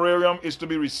every honorarium is to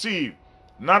be received.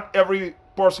 Not every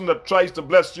person that tries to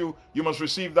bless you, you must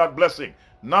receive that blessing.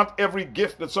 Not every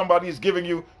gift that somebody is giving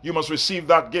you, you must receive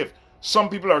that gift. Some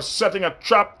people are setting a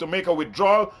trap to make a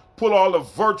withdrawal, pull all the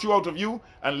virtue out of you,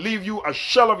 and leave you a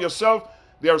shell of yourself.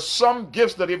 There are some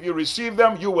gifts that if you receive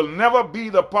them, you will never be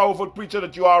the powerful preacher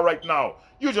that you are right now.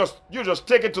 You just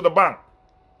take it to the bank.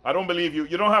 I don't believe you.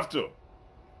 You don't have to.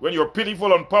 When you're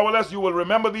pitiful and powerless, you will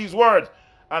remember these words.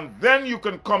 And then you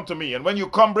can come to me. And when you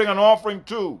come, bring an offering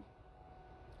too.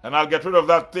 And I'll get rid of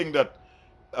that thing that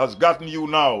has gotten you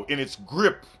now in its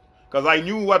grip. Because I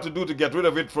knew what to do to get rid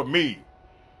of it from me.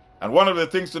 And one of the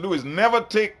things to do is never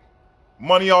take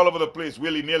money all over the place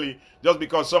willy-nilly just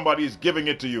because somebody is giving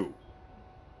it to you.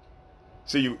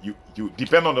 See, you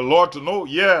depend on the Lord to know?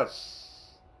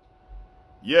 Yes.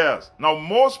 Yes. Now,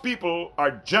 most people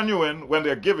are genuine when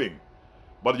they're giving.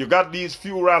 But you got these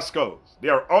few rascals. They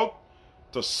are out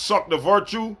to suck the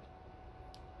virtue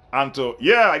and to,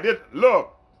 yeah, I did.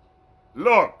 Look.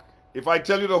 If I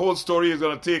tell you the whole story, it's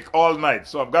going to take all night.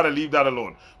 So I've got to leave that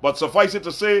alone. But suffice it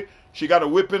to say, she got a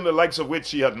whipping the likes of which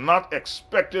she had not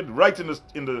expected right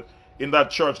in that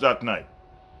church that night.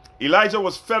 Elijah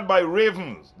was fed by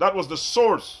ravens. That was the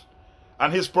source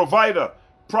and his provider.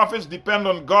 Prophets depend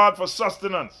on God for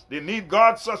sustenance. They need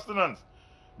God's sustenance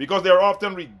because they're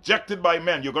often rejected by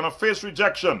men. You're going to face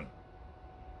rejection.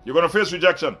 You're going to face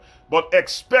rejection. But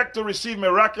expect to receive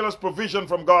miraculous provision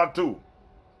from God too.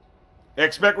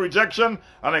 Expect rejection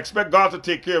and expect God to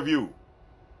take care of you.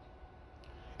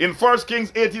 In 1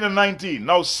 Kings 18 and 19,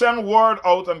 now send word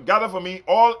out and gather for me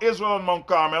all Israel on Mount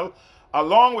Carmel,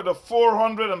 along with the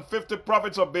 450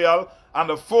 prophets of Baal and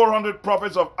the 400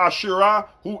 prophets of Asherah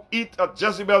who eat at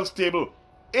Jezebel's table.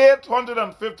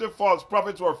 850 false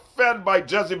prophets were fed by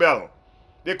Jezebel.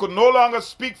 They could no longer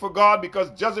speak for God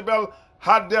because Jezebel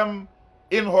had them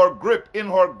in her grip, in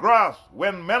her grasp.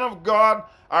 When men of God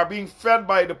are being fed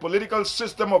by the political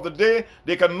system of the day,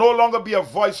 they can no longer be a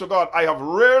voice for God. I have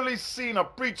rarely seen a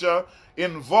preacher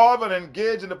involved and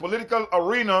engaged in the political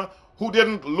arena who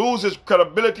didn't lose his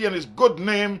credibility and his good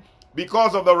name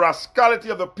because of the rascality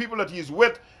of the people that he's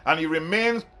with, and he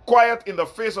remains quiet in the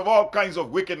face of all kinds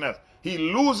of wickedness. He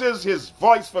loses his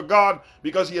voice for God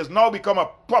because he has now become a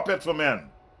puppet for men.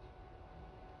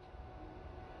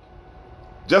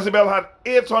 Jezebel had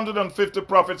 850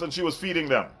 prophets and she was feeding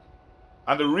them.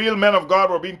 And the real men of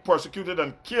God were being persecuted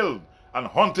and killed and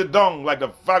hunted down like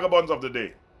the vagabonds of the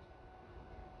day.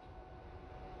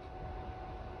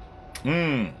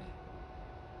 In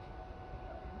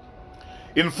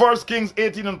 1 Kings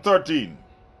 18 and 13,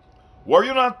 were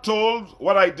you not told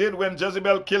what I did when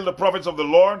Jezebel killed the prophets of the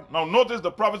Lord? Now notice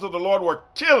the prophets of the Lord were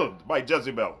killed by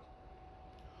Jezebel.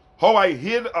 How I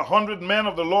hid 100 men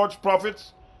of the Lord's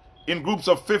prophets in groups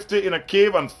of 50 in a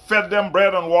cave and fed them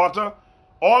bread and water.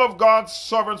 All of God's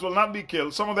servants will not be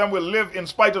killed. Some of them will live in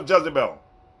spite of Jezebel.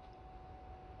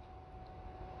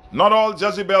 Not all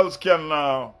Jezebels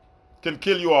can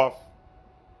kill you off.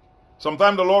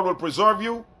 Sometimes the Lord will preserve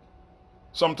you.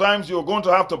 Sometimes you're going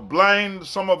to have to blind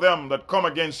some of them that come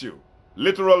against you.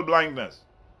 Literal blindness.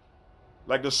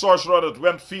 Like the sorcerer that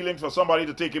went feeling for somebody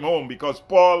to take him home because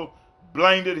Paul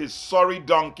blinded his sorry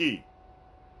donkey.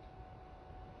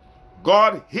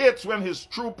 God hates when his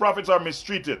true prophets are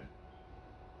mistreated.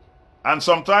 And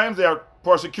sometimes they are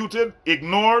persecuted,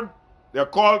 ignored, They're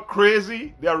called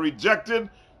crazy. They are rejected.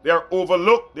 They are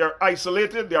overlooked. They are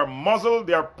isolated. They are muzzled.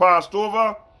 They are passed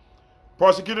over.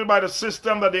 Persecuted by the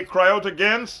system that they cry out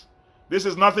against. This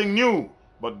is nothing new.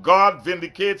 But God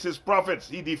vindicates his prophets.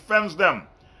 He defends them.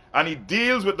 And he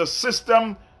deals with the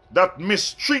system that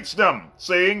mistreats them,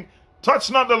 saying, touch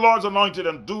not the Lord's anointed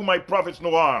and do my prophets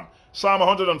no harm. Psalm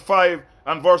 105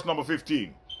 and verse number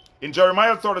 15. In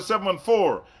Jeremiah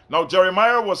 37:4, now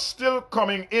Jeremiah was still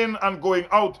coming in and going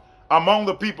out among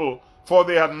the people, for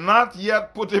they had not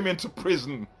yet put him into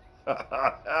prison.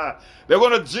 They're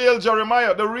going to jail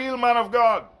Jeremiah, the real man of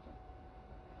God.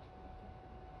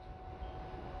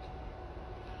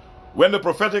 When the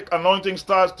prophetic anointing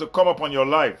starts to come upon your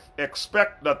life,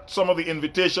 expect that some of the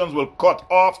invitations will cut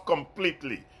off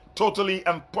completely, totally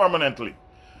and permanently.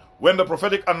 When the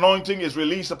prophetic anointing is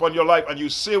released upon your life and you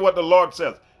say what the Lord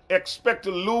says, expect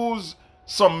to lose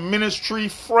some ministry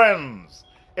friends.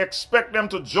 Expect them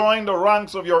to join the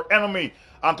ranks of your enemy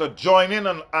and to join in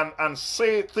and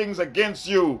say things against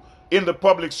you in the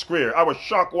public square. I was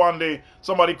shocked one day.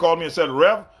 Somebody called me and said,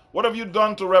 Rev, what have you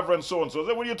done to Reverend so-and-so? I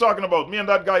said, what are you talking about? Me and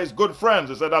that guy is good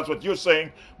friends. I said, that's what you're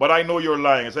saying, but I know you're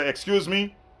lying. I said, excuse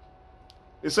me?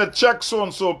 He said, check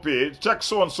so-and-so page, check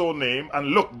so-and-so name, and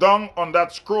look down on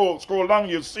that scroll. Scroll down,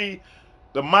 you'll see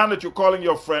the man that you're calling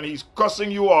your friend. He's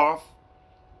cussing you off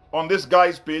on this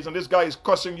guy's page, and this guy is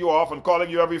cussing you off and calling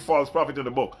you every false prophet in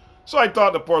the book. So I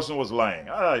thought the person was lying.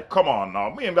 Come on now.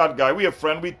 Me and that guy, we are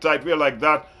friends, we tight, we're like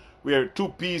that. We're two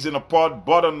peas in a pod,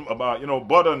 Bud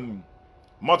and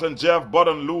Mutt and Jeff, Bud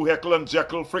and Lou, Heckle and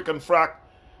Jekyll, Frick and Frack.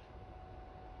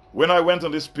 When I went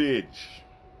on this page,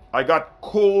 I got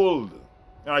cold.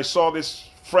 And I saw this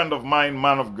friend of mine,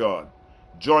 man of God,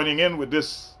 joining in with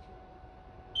this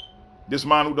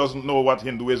man who doesn't know what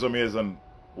Hinduism is and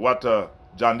what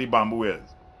Jandi Bamboo is.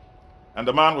 And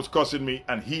the man was cussing me,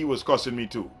 and he was cussing me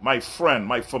too. My friend,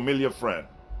 my familiar friend.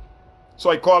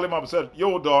 So I called him up and said,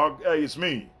 yo, dog, hey, it's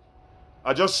me.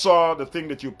 I just saw the thing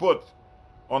that you put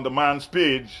on the man's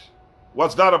page.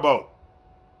 What's that about?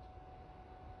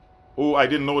 Oh, I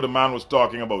didn't know the man was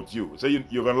talking about you. So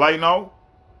you're going to lie now?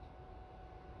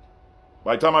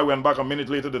 By the time I went back a minute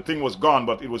later, the thing was gone,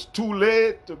 but it was too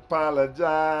late to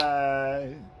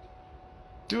apologize.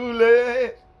 Too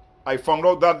late. I found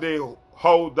out that day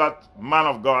how that man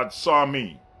of God saw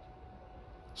me.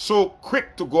 So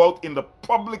quick to go out in the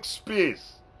public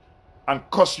space and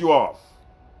cuss you off.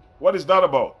 What is that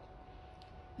about?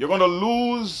 You're going to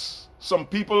lose some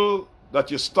people that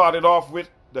you started off with,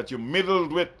 that you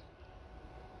middled with.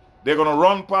 They're going to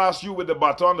run past you with the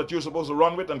baton that you're supposed to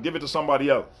run with and give it to somebody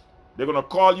else. They're going to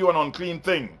call you an unclean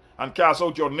thing and cast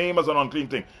out your name as an unclean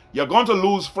thing. You're going to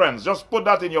lose friends. Just put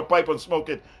that in your pipe and smoke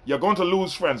it. You're going to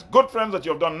lose friends. Good friends that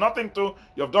you've done nothing to.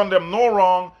 You've done them no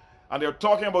wrong. And they're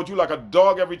talking about you like a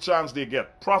dog every chance they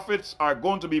get. Prophets are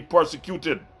going to be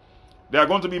persecuted. They are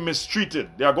going to be mistreated.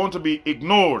 They are going to be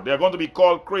ignored. They are going to be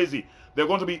called crazy. They're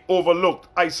going to be overlooked,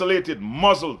 isolated,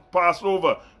 muzzled, passed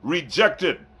over,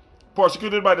 rejected,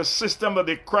 persecuted by the system that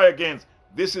they cry against.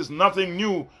 This is nothing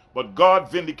new, but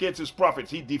God vindicates his prophets.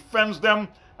 He defends them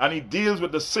and he deals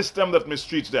with the system that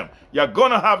mistreats them. You're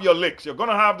going to have your licks. You're going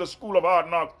to have the school of hard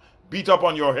knocks beat up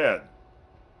on your head.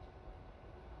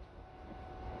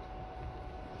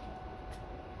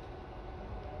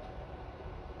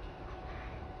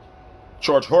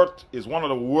 Church hurt is one of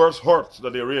the worst hurts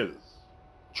that there is.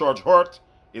 Church hurt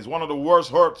is one of the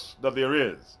worst hurts that there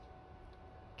is.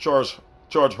 Church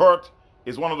hurt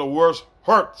is one of the worst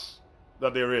hurts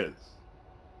that there is.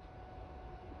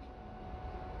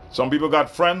 Some people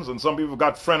got friends and some people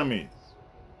got frenemies.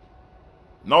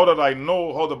 Now that I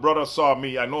know how the brother saw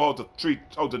me, I know how to treat,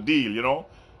 how to deal, you know.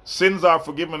 Sins are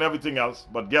forgiven and everything else,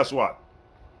 but guess what?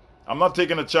 I'm not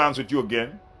taking a chance with you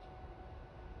again.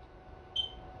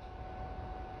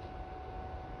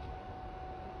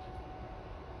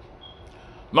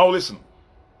 Now listen,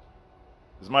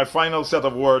 this is my final set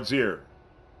of words here.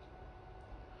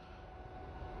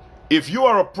 If you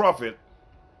are a prophet,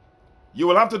 you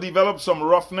will have to develop some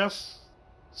roughness,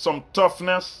 some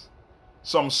toughness,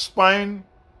 some spine.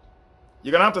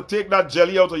 You're going to have to take that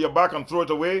jelly out of your back and throw it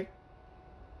away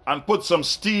and put some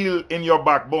steel in your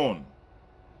backbone.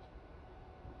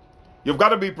 You've got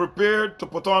to be prepared to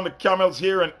put on the camel's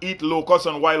hair and eat locusts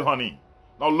and wild honey.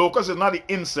 Now locust is not the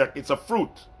insect, it's a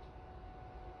fruit.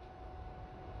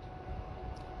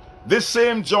 This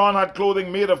same John had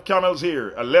clothing made of camel's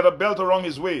hair, a leather belt around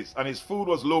his waist, and his food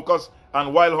was locusts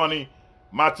and wild honey,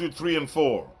 Matthew 3 and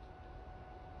 4.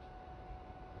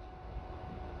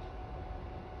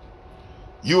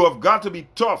 You have got to be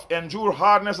tough. Endure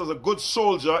hardness as a good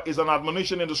soldier is an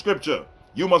admonition in the scripture.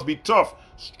 You must be tough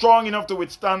strong enough to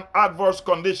withstand adverse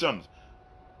conditions.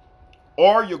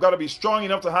 Or you got to be strong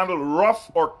enough to handle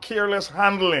rough or careless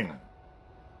handling.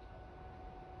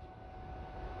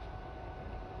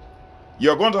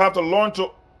 You're going to have to learn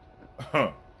to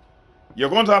you're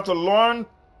going to have to learn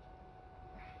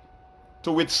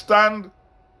to withstand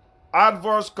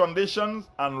adverse conditions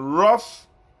and rough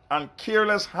and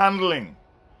careless handling.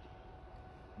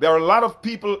 There are a lot of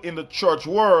people in the church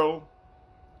world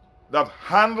that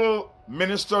handle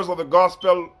ministers of the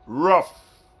gospel rough.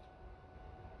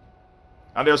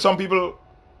 And there are some people,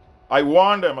 I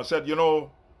warned them, I said, you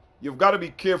know, you've got to be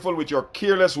careful with your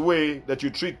careless way that you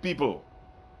treat people.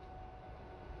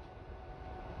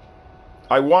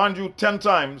 I warned you 10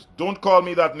 times, don't call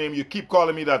me that name, you keep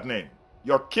calling me that name.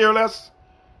 You're careless,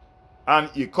 and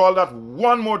you call that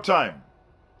one more time,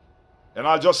 and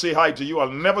I'll just say hi to you.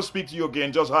 I'll never speak to you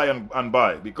again, just hi and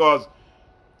bye, because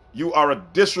you are a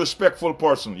disrespectful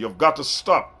person. You've got to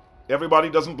stop. Everybody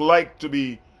doesn't like to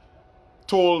be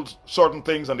told certain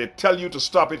things, and they tell you to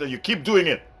stop it, and you keep doing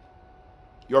it.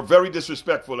 You're very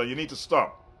disrespectful, and you need to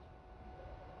stop.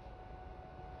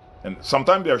 And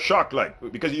sometimes they're shocked, like,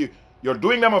 because you're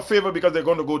doing them a favor, because they're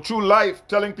going to go through life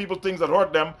telling people things that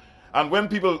hurt them, and when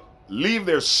people leave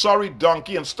their sorry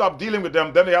donkey and stop dealing with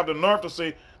them, then they have the nerve to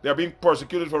say they're being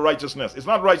persecuted for righteousness. It's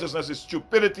not righteousness, it's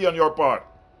stupidity on your part.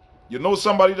 You know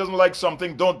somebody doesn't like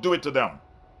something, don't do it to them.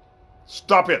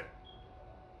 Stop it.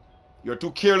 You're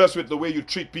too careless with the way you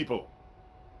treat people.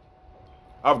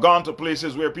 I've gone to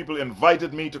places where people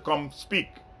invited me to come speak.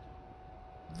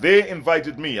 They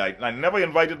invited me. I never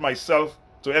invited myself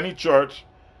to any church,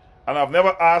 and I've never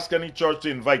asked any church to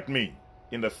invite me.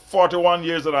 In the 41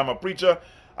 years that I'm a preacher,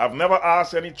 I've never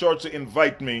asked any church to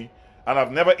invite me, and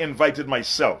I've never invited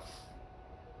myself.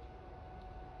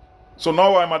 So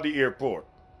now I'm at the airport,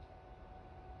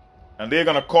 and they're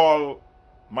going to call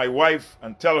my wife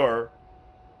and tell her,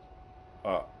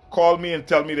 call me and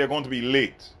tell me they're going to be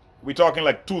late. We're talking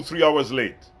like 2-3 hours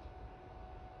late.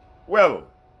 Well,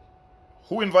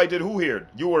 who invited who here?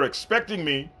 You were expecting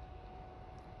me,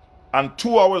 and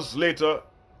 2 hours later,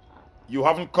 you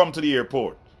haven't come to the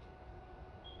airport.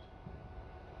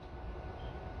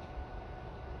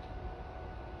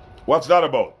 What's that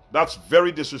about? That's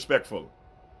very disrespectful.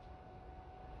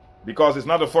 Because it's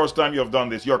not the first time you have done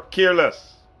this. You're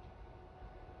careless.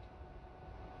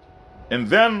 And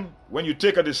then, when you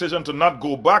take a decision to not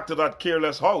go back to that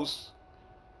careless house,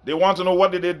 they want to know,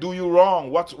 what did they do you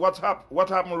wrong? What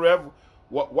happened, Rev?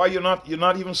 Why you're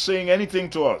not even saying anything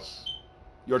to us?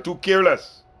 You're too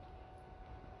careless.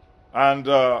 And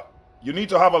you need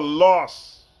to have a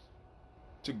loss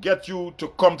to get you to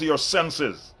come to your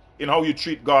senses in how you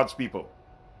treat God's people.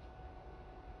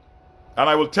 And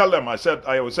I will tell them,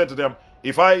 I will say to them,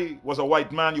 if I was a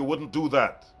white man, you wouldn't do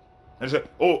that. And they say,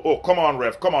 oh, come on,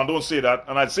 Rev, come on, don't say that.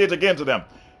 And I'd say it again to them,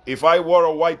 if I were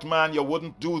a white man, you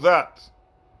wouldn't do that.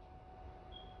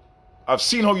 I've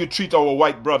seen how you treat our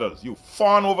white brothers. You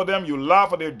fawn over them, you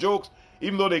laugh at their jokes.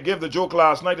 Even though they gave the joke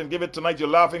last night and give it tonight, you're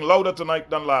laughing louder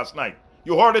tonight than last night.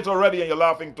 You heard it already and you're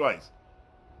laughing twice.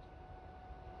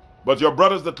 But your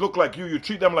brothers that look like you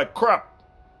treat them like crap.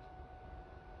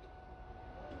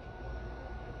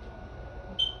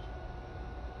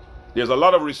 There's a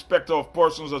lot of respect of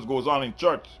persons that goes on in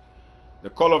church.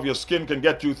 The color of your skin can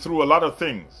get you through a lot of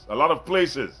things, a lot of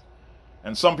places.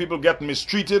 And some people get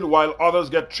mistreated while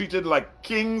others get treated like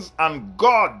kings and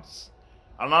gods.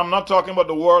 And I'm not talking about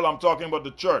the world, I'm talking about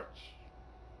the church.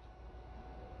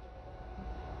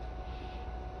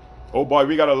 Oh boy,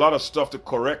 we got a lot of stuff to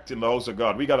correct in the house of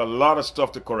God. We got a lot of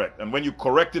stuff to correct. And when you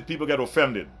correct it, people get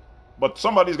offended. But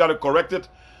somebody's got to correct it.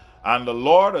 And the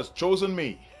Lord has chosen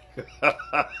me.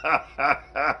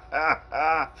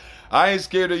 I ain't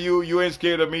scared of you, you ain't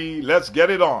scared of me. Let's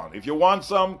get it on. If you want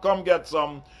some, come get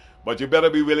some. But you better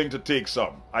be willing to take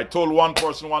some. I told one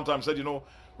person one time, said,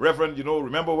 Reverend,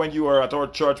 remember when you were at our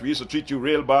church, we used to treat you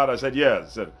real bad? I said,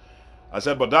 yes. I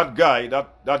said, but that guy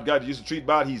that used to treat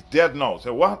bad, he's dead now. I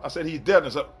said, what? I said, he's dead. I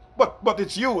said, but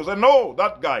it's you. I said, no,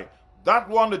 that guy. That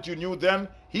one that you knew then,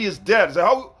 he is dead. I said,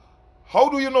 how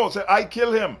do you know? I said, I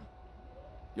killed him.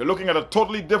 You're looking at a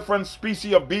totally different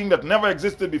species of being that never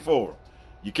existed before.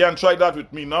 You can't try that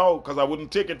with me now, because I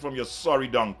wouldn't take it from your sorry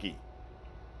donkey.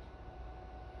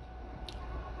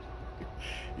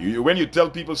 When you tell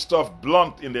people stuff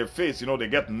blunt in their face, they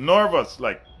get nervous,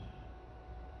 like,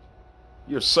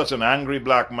 you're such an angry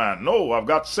black man. No, I've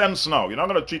got sense now. You're not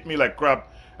going to treat me like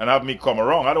crap and have me come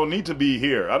around. I don't need to be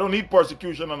here. I don't need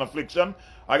persecution and affliction.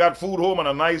 I got food home and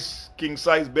a nice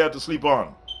king-size bed to sleep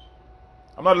on.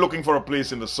 I'm not looking for a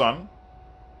place in the sun.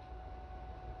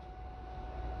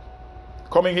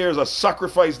 Coming here is a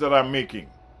sacrifice that I'm making.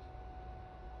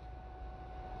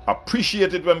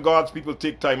 Appreciate it when God's people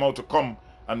take time out to come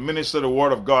and minister the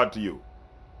word of God to you.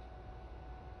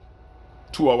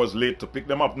 2 hours late to pick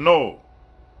them up. No.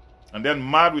 And then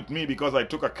mad with me because I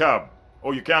took a cab.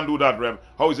 Oh, you can't do that, Rev.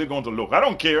 How is it going to look? I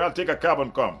don't care. I'll take a cab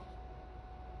and come.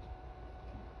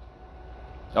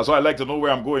 That's why I like to know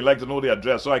where I'm going. I like to know the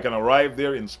address so I can arrive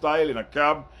there in style in a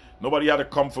cab. Nobody had to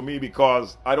come for me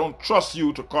because I don't trust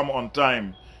you to come on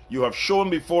time. You have shown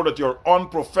before that you're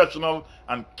unprofessional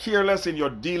and careless in your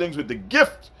dealings with the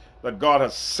gift that God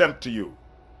has sent to you.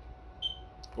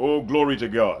 Oh, glory to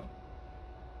God.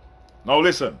 Now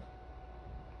listen.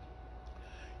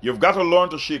 You've got to learn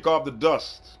to shake off the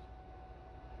dust.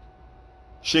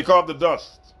 Shake off the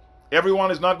dust. Everyone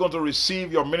is not going to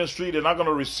receive your ministry. They're not going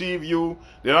to receive you.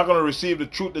 They're not going to receive the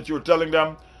truth that you're telling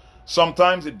them.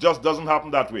 Sometimes it just doesn't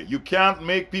happen that way. You can't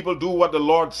make people do what the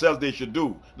Lord says they should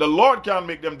do. The Lord can't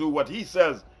make them do what He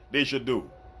says they should do.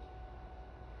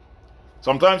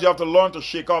 Sometimes you have to learn to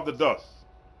shake off the dust.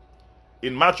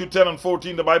 In Matthew 10 and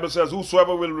 14, the Bible says,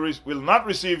 whosoever will not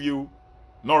receive you,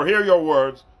 nor hear your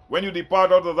words, when you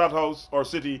depart out of that house or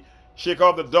city, shake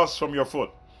off the dust from your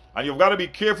foot. And you've got to be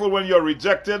careful when you're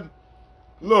rejected.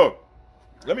 Look,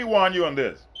 let me warn you on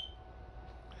this.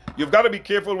 You've got to be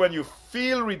careful when you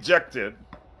feel rejected,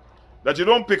 that you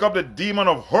don't pick up the demon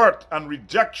of hurt and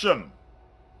rejection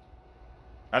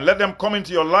and let them come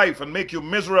into your life and make you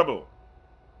miserable.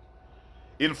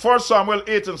 In 1 Samuel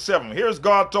 8 and 7, here's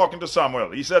God talking to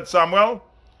Samuel. He said, Samuel,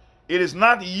 it is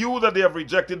not you that they have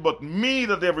rejected, but me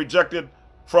that they have rejected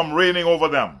from reigning over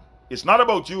them. It's not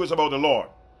about you, it's about the Lord.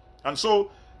 And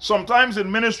so, sometimes in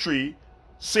ministry,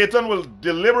 Satan will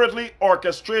deliberately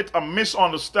orchestrate a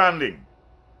misunderstanding.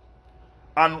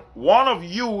 And one of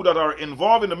you that are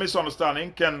involved in the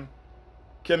misunderstanding can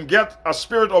get a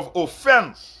spirit of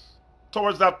offense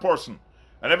towards that person.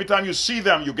 And every time you see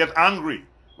them, you get angry.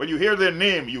 When you hear their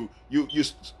name,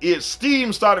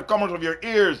 steam started coming out of your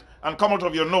ears and come out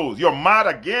of your nose. You're mad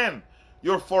again.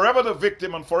 You're forever the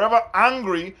victim and forever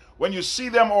angry when you see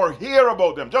them or hear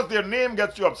about them. Just their name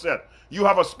gets you upset. You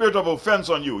have a spirit of offense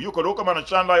on you. You could hook 'em on a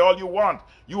shandai all you want.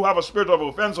 You have a spirit of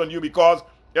offense on you because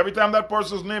every time that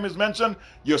person's name is mentioned,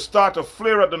 you start to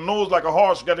flare at the nose like a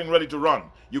horse getting ready to run.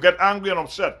 You get angry and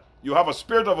upset. You have a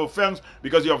spirit of offense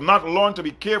because you have not learned to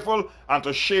be careful and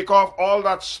to shake off all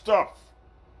that stuff.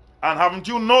 And haven't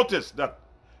you noticed that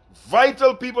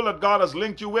vital people that God has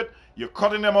linked you with, you're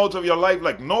cutting them out of your life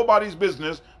like nobody's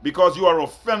business because you are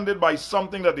offended by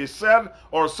something that they said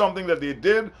or something that they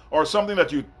did or something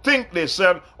that you think they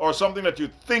said or something that you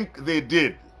think they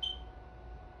did.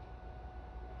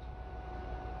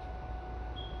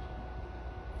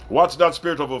 Watch that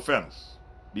spirit of offense.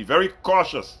 Be very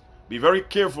cautious. Be very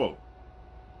careful.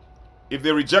 If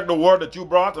they reject the word that you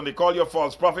brought and they call you a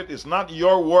false prophet, it's not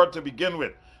your word to begin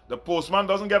with. The postman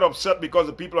doesn't get upset because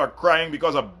the people are crying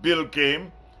because a bill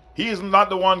came. He is not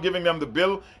the one giving them the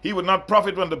bill. He would not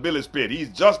profit when the bill is paid. He's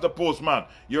just the postman.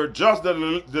 You're just the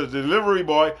delivery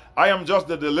boy. I am just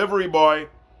the delivery boy.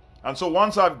 And so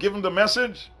once I've given the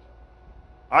message,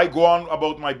 I go on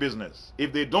about my business.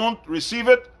 If they don't receive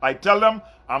it, I tell them,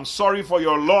 I'm sorry for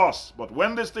your loss. But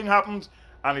when this thing happens,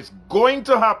 and it's going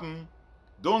to happen,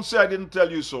 don't say I didn't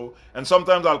tell you so. And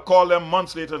sometimes I'll call them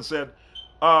months later and said,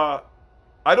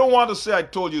 I don't want to say I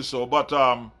told you so, but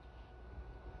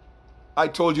I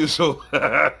told you so.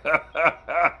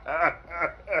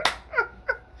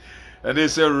 And they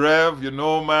say, Rev, you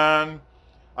know, man,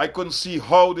 I couldn't see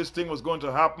how this thing was going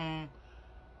to happen,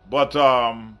 but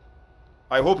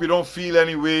I hope you don't feel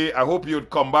any way. I hope you'd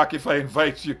come back if I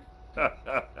invite you.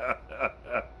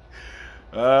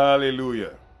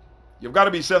 Hallelujah. You've got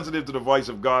to be sensitive to the voice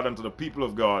of God and to the people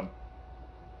of God.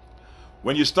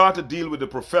 When you start to deal with the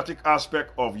prophetic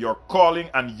aspect of your calling,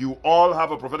 and you all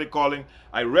have a prophetic calling,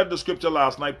 I read the scripture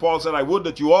last night. Paul said, I would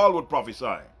that you all would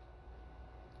prophesy.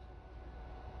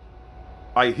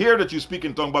 I hear that you speak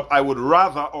in tongues, but I would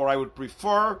rather, or I would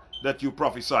prefer that you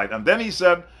prophesied. And then he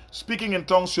said, speaking in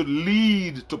tongues should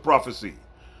lead to prophecy.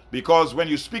 Because when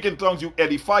you speak in tongues, you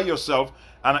edify yourself,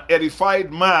 and an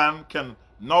edified man can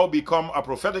now become a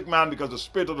prophetic man because the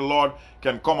Spirit of the Lord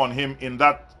can come on him in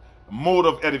that mode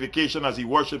of edification as he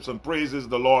worships and praises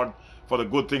the Lord for the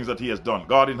good things that he has done.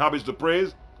 God inhabits the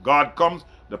praise. God comes.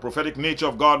 The prophetic nature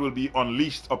of God will be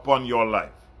unleashed upon your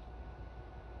life.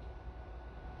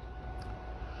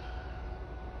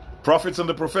 Prophets and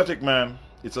the prophetic, man.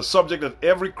 It's a subject that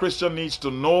every Christian needs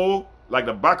to know like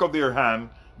the back of their hand,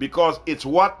 because it's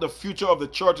what the future of the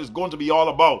church is going to be all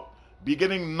about,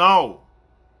 beginning now.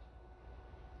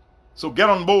 So get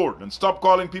on board and stop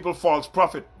calling people false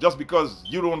prophet just because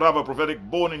you don't have a prophetic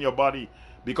bone in your body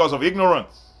because of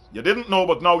ignorance. You didn't know,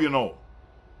 but now you know.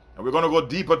 And we're going to go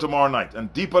deeper tomorrow night,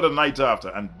 and deeper the night after,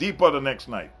 and deeper the next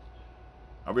night.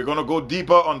 And we're going to go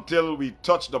deeper until we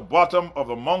touch the bottom of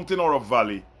the mountain or a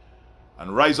valley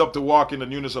and rise up to walk in the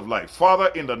newness of life. Father,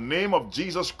 in the name of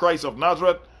Jesus Christ of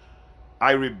Nazareth,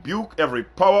 I rebuke every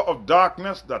power of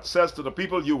darkness that says to the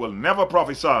people, you will never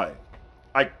prophesy.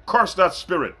 I curse that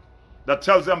spirit that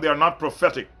tells them they are not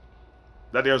prophetic,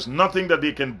 that there's nothing that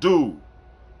they can do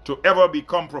to ever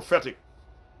become prophetic.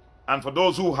 And for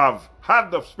those who have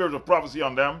had the spirit of prophecy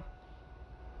on them,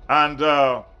 and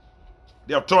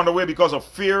they have turned away because of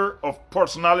fear of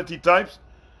personality types,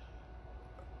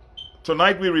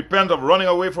 tonight we repent of running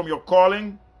away from your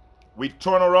calling. We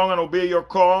turn around and obey your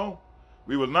call.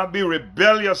 We will not be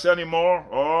rebellious anymore.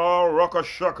 Oh, rocker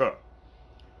shucker.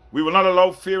 We will not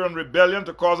allow fear and rebellion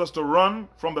to cause us to run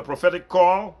from the prophetic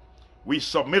call. We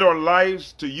submit our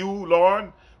lives to you,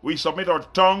 Lord. We submit our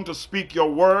tongue to speak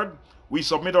your word. We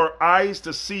submit our eyes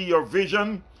to see your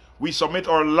vision. We submit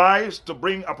our lives to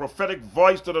bring a prophetic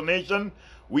voice to the nation.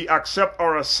 We accept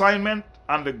our assignment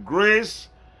and the grace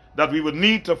that we would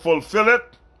need to fulfill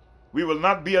it. We will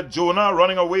not be a Jonah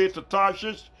running away to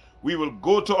Tarshish. We will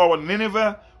go to our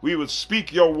Nineveh. We will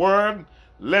speak your word.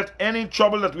 Let any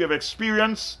trouble that we have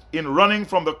experienced in running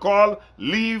from the call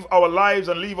leave our lives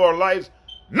and leave our lives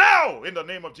now in the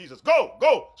name of Jesus. Go,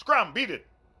 go, scram, beat it.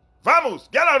 Vamos,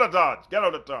 get out of Dodge, get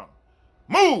out of town.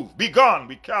 Move, be gone.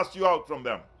 We cast you out from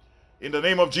them in the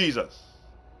name of Jesus.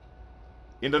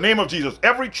 In the name of Jesus,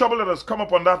 every trouble that has come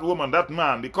upon that woman, that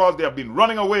man, because they have been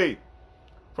running away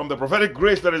from the prophetic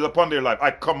grace that is upon their life,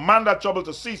 I command that trouble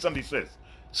to cease and desist.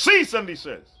 Cease and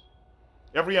desist.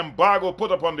 Every embargo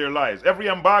put upon their lives, every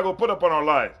embargo put upon our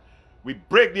lives, we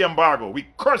break the embargo. We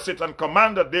curse it and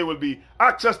command that there will be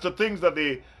access to things that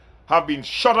they have been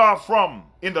shut off from.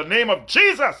 In the name of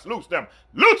Jesus, loose them.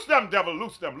 Loose them, devil.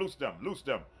 Loose them, loose them, loose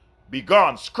them. Be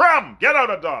gone. Scram. Get out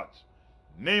of Dodge.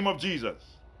 Name of Jesus.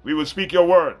 We will speak your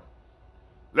word.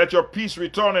 Let your peace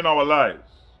return in our lives.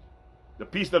 The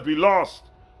peace that we lost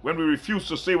when we refused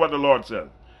to say what the Lord said.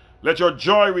 Let your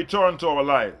joy return to our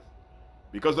lives,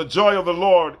 because the joy of the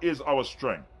Lord is our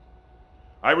strength.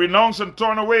 I renounce and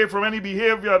turn away from any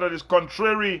behavior that is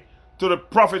contrary to the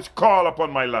prophet's call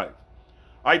upon my life.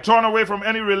 I turn away from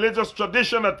any religious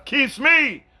tradition that keeps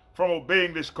me from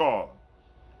obeying this call.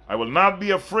 I will not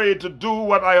be afraid to do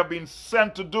what I have been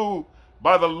sent to do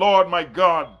by the Lord my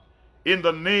God. In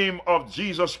the name of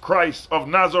Jesus Christ of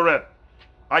Nazareth,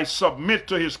 I submit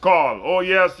to his call. Oh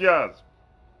yes, yes.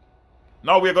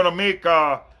 Now we're going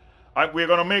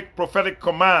to make prophetic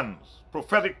commands.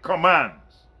 Prophetic commands.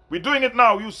 We're doing it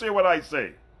now. You say what I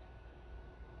say.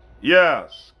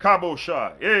 Yes.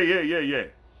 Kabosha. Yeah.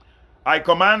 I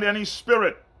command any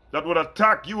spirit that would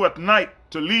attack you at night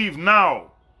to leave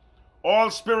now.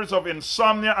 All spirits of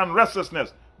insomnia and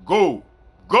restlessness, go.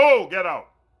 Go, get out.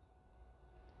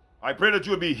 I pray that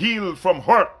you will be healed from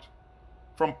hurt,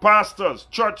 from pastors,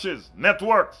 churches,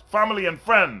 networks, family and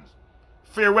friends,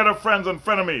 fair weather friends and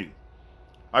frenemies.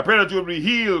 I pray that you will be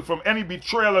healed from any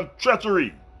betrayal and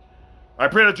treachery. I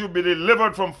pray that you will be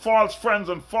delivered from false friends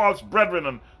and false brethren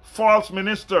and false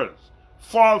ministers,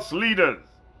 false leaders.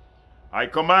 I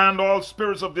command all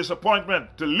spirits of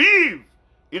disappointment to leave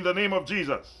in the name of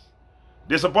Jesus.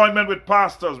 Disappointment with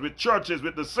pastors, with churches,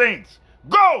 with the saints.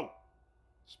 Go!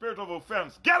 Spirit of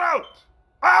offense, get out!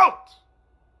 Out!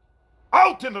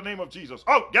 Out in the name of Jesus.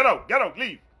 Out, get out,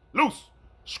 leave, loose,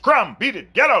 scram, beat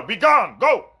it, get out, be gone,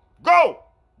 go, go,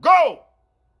 go!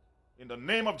 In the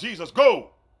name of Jesus, go,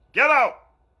 get out,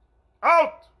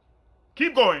 out,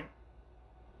 keep going.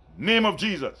 Name of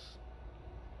Jesus.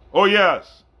 Oh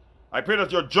yes, I pray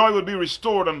that your joy will be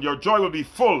restored and your joy will be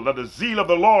full, that the zeal of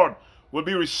the Lord will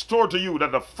be restored to you,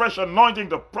 that the fresh anointing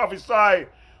to prophesy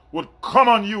would come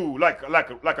on you like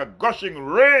a gushing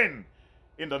rain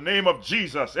in the name of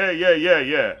Jesus.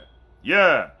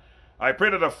 Yeah. I pray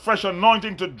that a fresh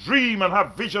anointing to dream and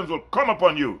have visions will come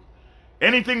upon you.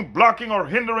 Anything blocking or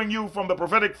hindering you from the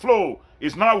prophetic flow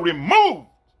is now removed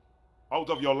out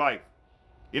of your life.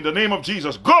 In the name of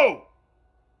Jesus, go!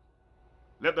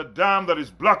 Let the dam that is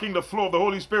blocking the flow of the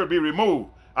Holy Spirit be removed.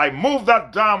 I move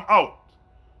that dam out,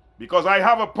 because I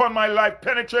have upon my life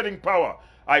penetrating power.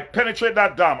 I penetrate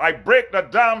that dam. I break the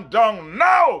dam down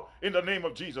now in the name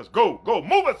of Jesus. Go,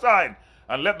 move aside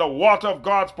and let the water of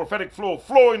God's prophetic flow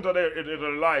into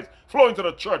their lives, flow into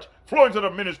the church, flow into the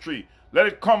ministry. Let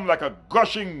it come like a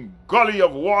gushing gully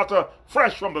of water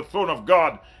fresh from the throne of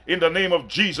God in the name of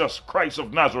Jesus Christ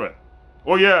of Nazareth.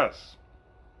 Oh yes.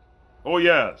 Oh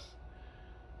yes.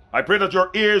 I pray that your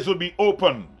ears will be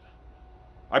opened.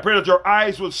 I pray that your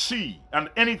eyes will see, and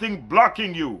anything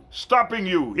blocking you, stopping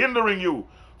you, hindering you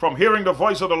from hearing the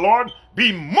voice of the Lord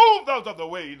be moved out of the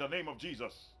way in the name of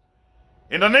Jesus.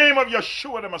 In the name of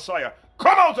Yeshua the Messiah,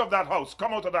 come out of that house,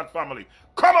 come out of that family,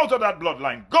 come out of that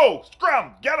bloodline. Go,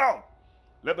 scram, get out.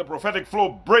 Let the prophetic flow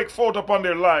break forth upon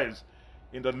their lives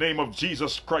in the name of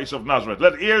Jesus Christ of Nazareth.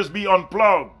 Let ears be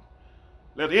unplugged.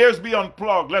 Let ears be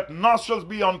unplugged. Let nostrils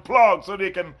be unplugged so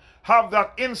they can have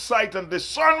that insight and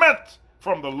discernment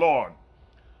from the Lord.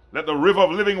 Let the river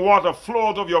of living water flow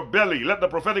out of your belly. Let the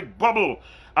prophetic bubble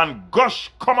and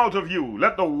gush come out of you.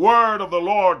 Let the word of the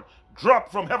Lord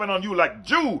drop from heaven on you like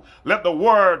dew. Let the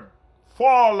word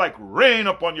fall like rain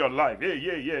upon your life.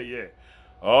 Yeah.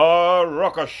 Oh,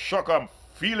 Rocka Shaka, I'm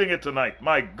feeling it tonight.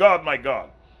 My God, my God.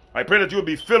 I pray that you'll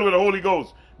be filled with the Holy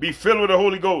Ghost. Be filled with the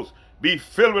Holy Ghost. Be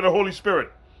filled with the Holy Spirit.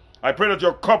 I pray that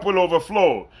your cup will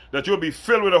overflow. That you'll be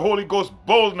filled with the Holy Ghost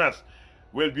boldness.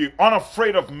 Will be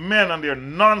unafraid of men and their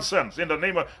nonsense in the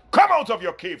name of... Come out of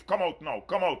your cave. Come out now.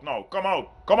 Come out now. Come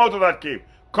out. Come out of that cave.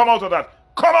 Come out of that.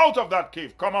 Come out of that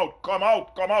cave. Come out. Come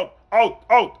out. Come out.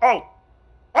 Out.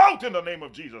 Out in the name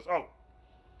of Jesus. Out.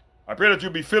 I pray that you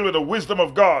be filled with the wisdom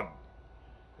of God.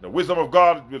 The wisdom of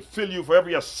God will fill you for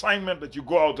every assignment that you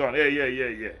go out on.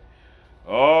 Yeah.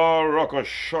 Oh, Rocka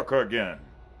Shaka again.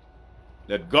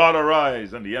 Let God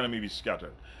arise and the enemy be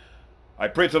scattered. I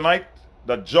pray tonight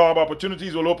that job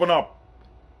opportunities will open up.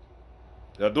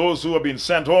 That those who have been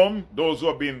sent home, those who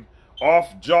have been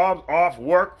off jobs, off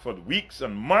work for weeks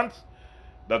and months,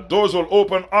 that doors will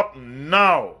open up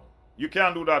now. You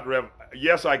can't do that, Rev.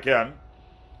 Yes, I can.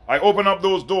 I open up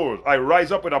those doors. I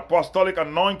rise up with apostolic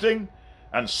anointing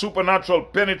and supernatural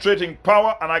penetrating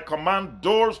power, and I command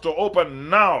doors to open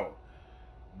now.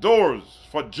 Doors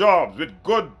for jobs with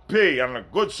good pay and a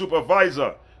good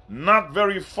supervisor, not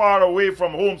very far away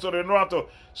from home, so they don't have to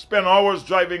spend hours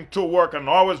driving to work and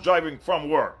hours driving from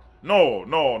work.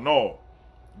 No.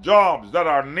 Jobs that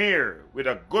are near with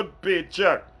a good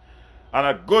paycheck and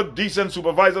a good, decent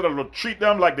supervisor that will treat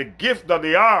them like the gift that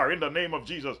they are in the name of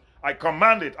Jesus. I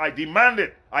command it. I demand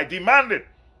it. I demand it.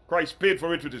 Christ paid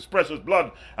for it with his precious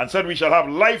blood and said we shall have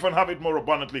life and have it more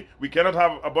abundantly. We cannot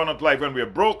have abundant life when we are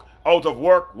broke, out of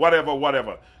work,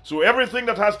 whatever. So everything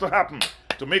that has to happen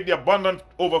to make the abundant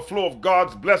overflow of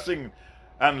God's blessing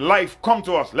and life come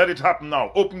to us, let it happen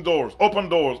now. Open doors, open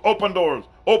doors, open doors,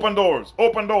 open doors,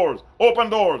 open doors, open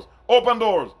doors, open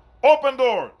doors, open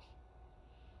doors.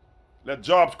 Let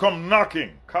jobs come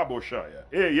knocking. Kaboshaya.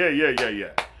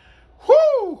 Yeah.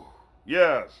 Whoo!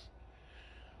 Yes.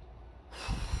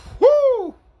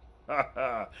 Whoo!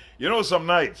 You know, some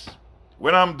nights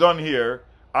when I'm done here,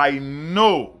 I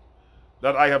know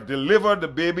that I have delivered the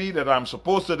baby that I'm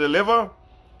supposed to deliver,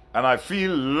 and I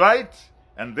feel light,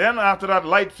 and then after that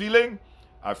light feeling,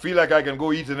 I feel like I can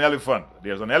go eat an elephant.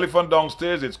 There's an elephant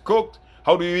downstairs, it's cooked.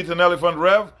 How do you eat an elephant,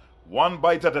 Rev? One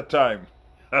bite at a time.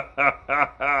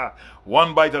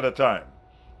 One bite at a time.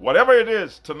 Whatever it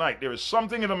is tonight, there is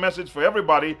something in the message for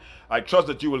everybody. I trust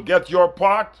that you will get your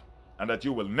part and that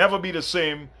you will never be the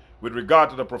same with regard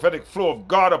to the prophetic flow of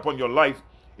God upon your life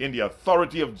in the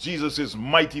authority of Jesus'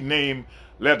 mighty name.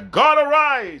 Let God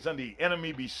arise and the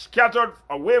enemy be scattered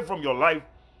away from your life.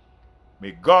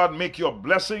 May God make you a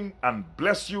blessing and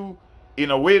bless you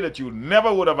in a way that you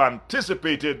never would have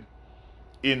anticipated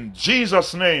in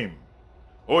Jesus' name.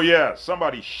 Oh yeah,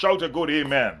 somebody shout a good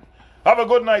amen. Have a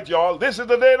good night, y'all. This is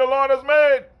the day the Lord has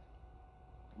made.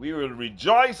 We will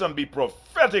rejoice and be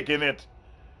prophetic in it.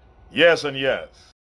 Yes and yes.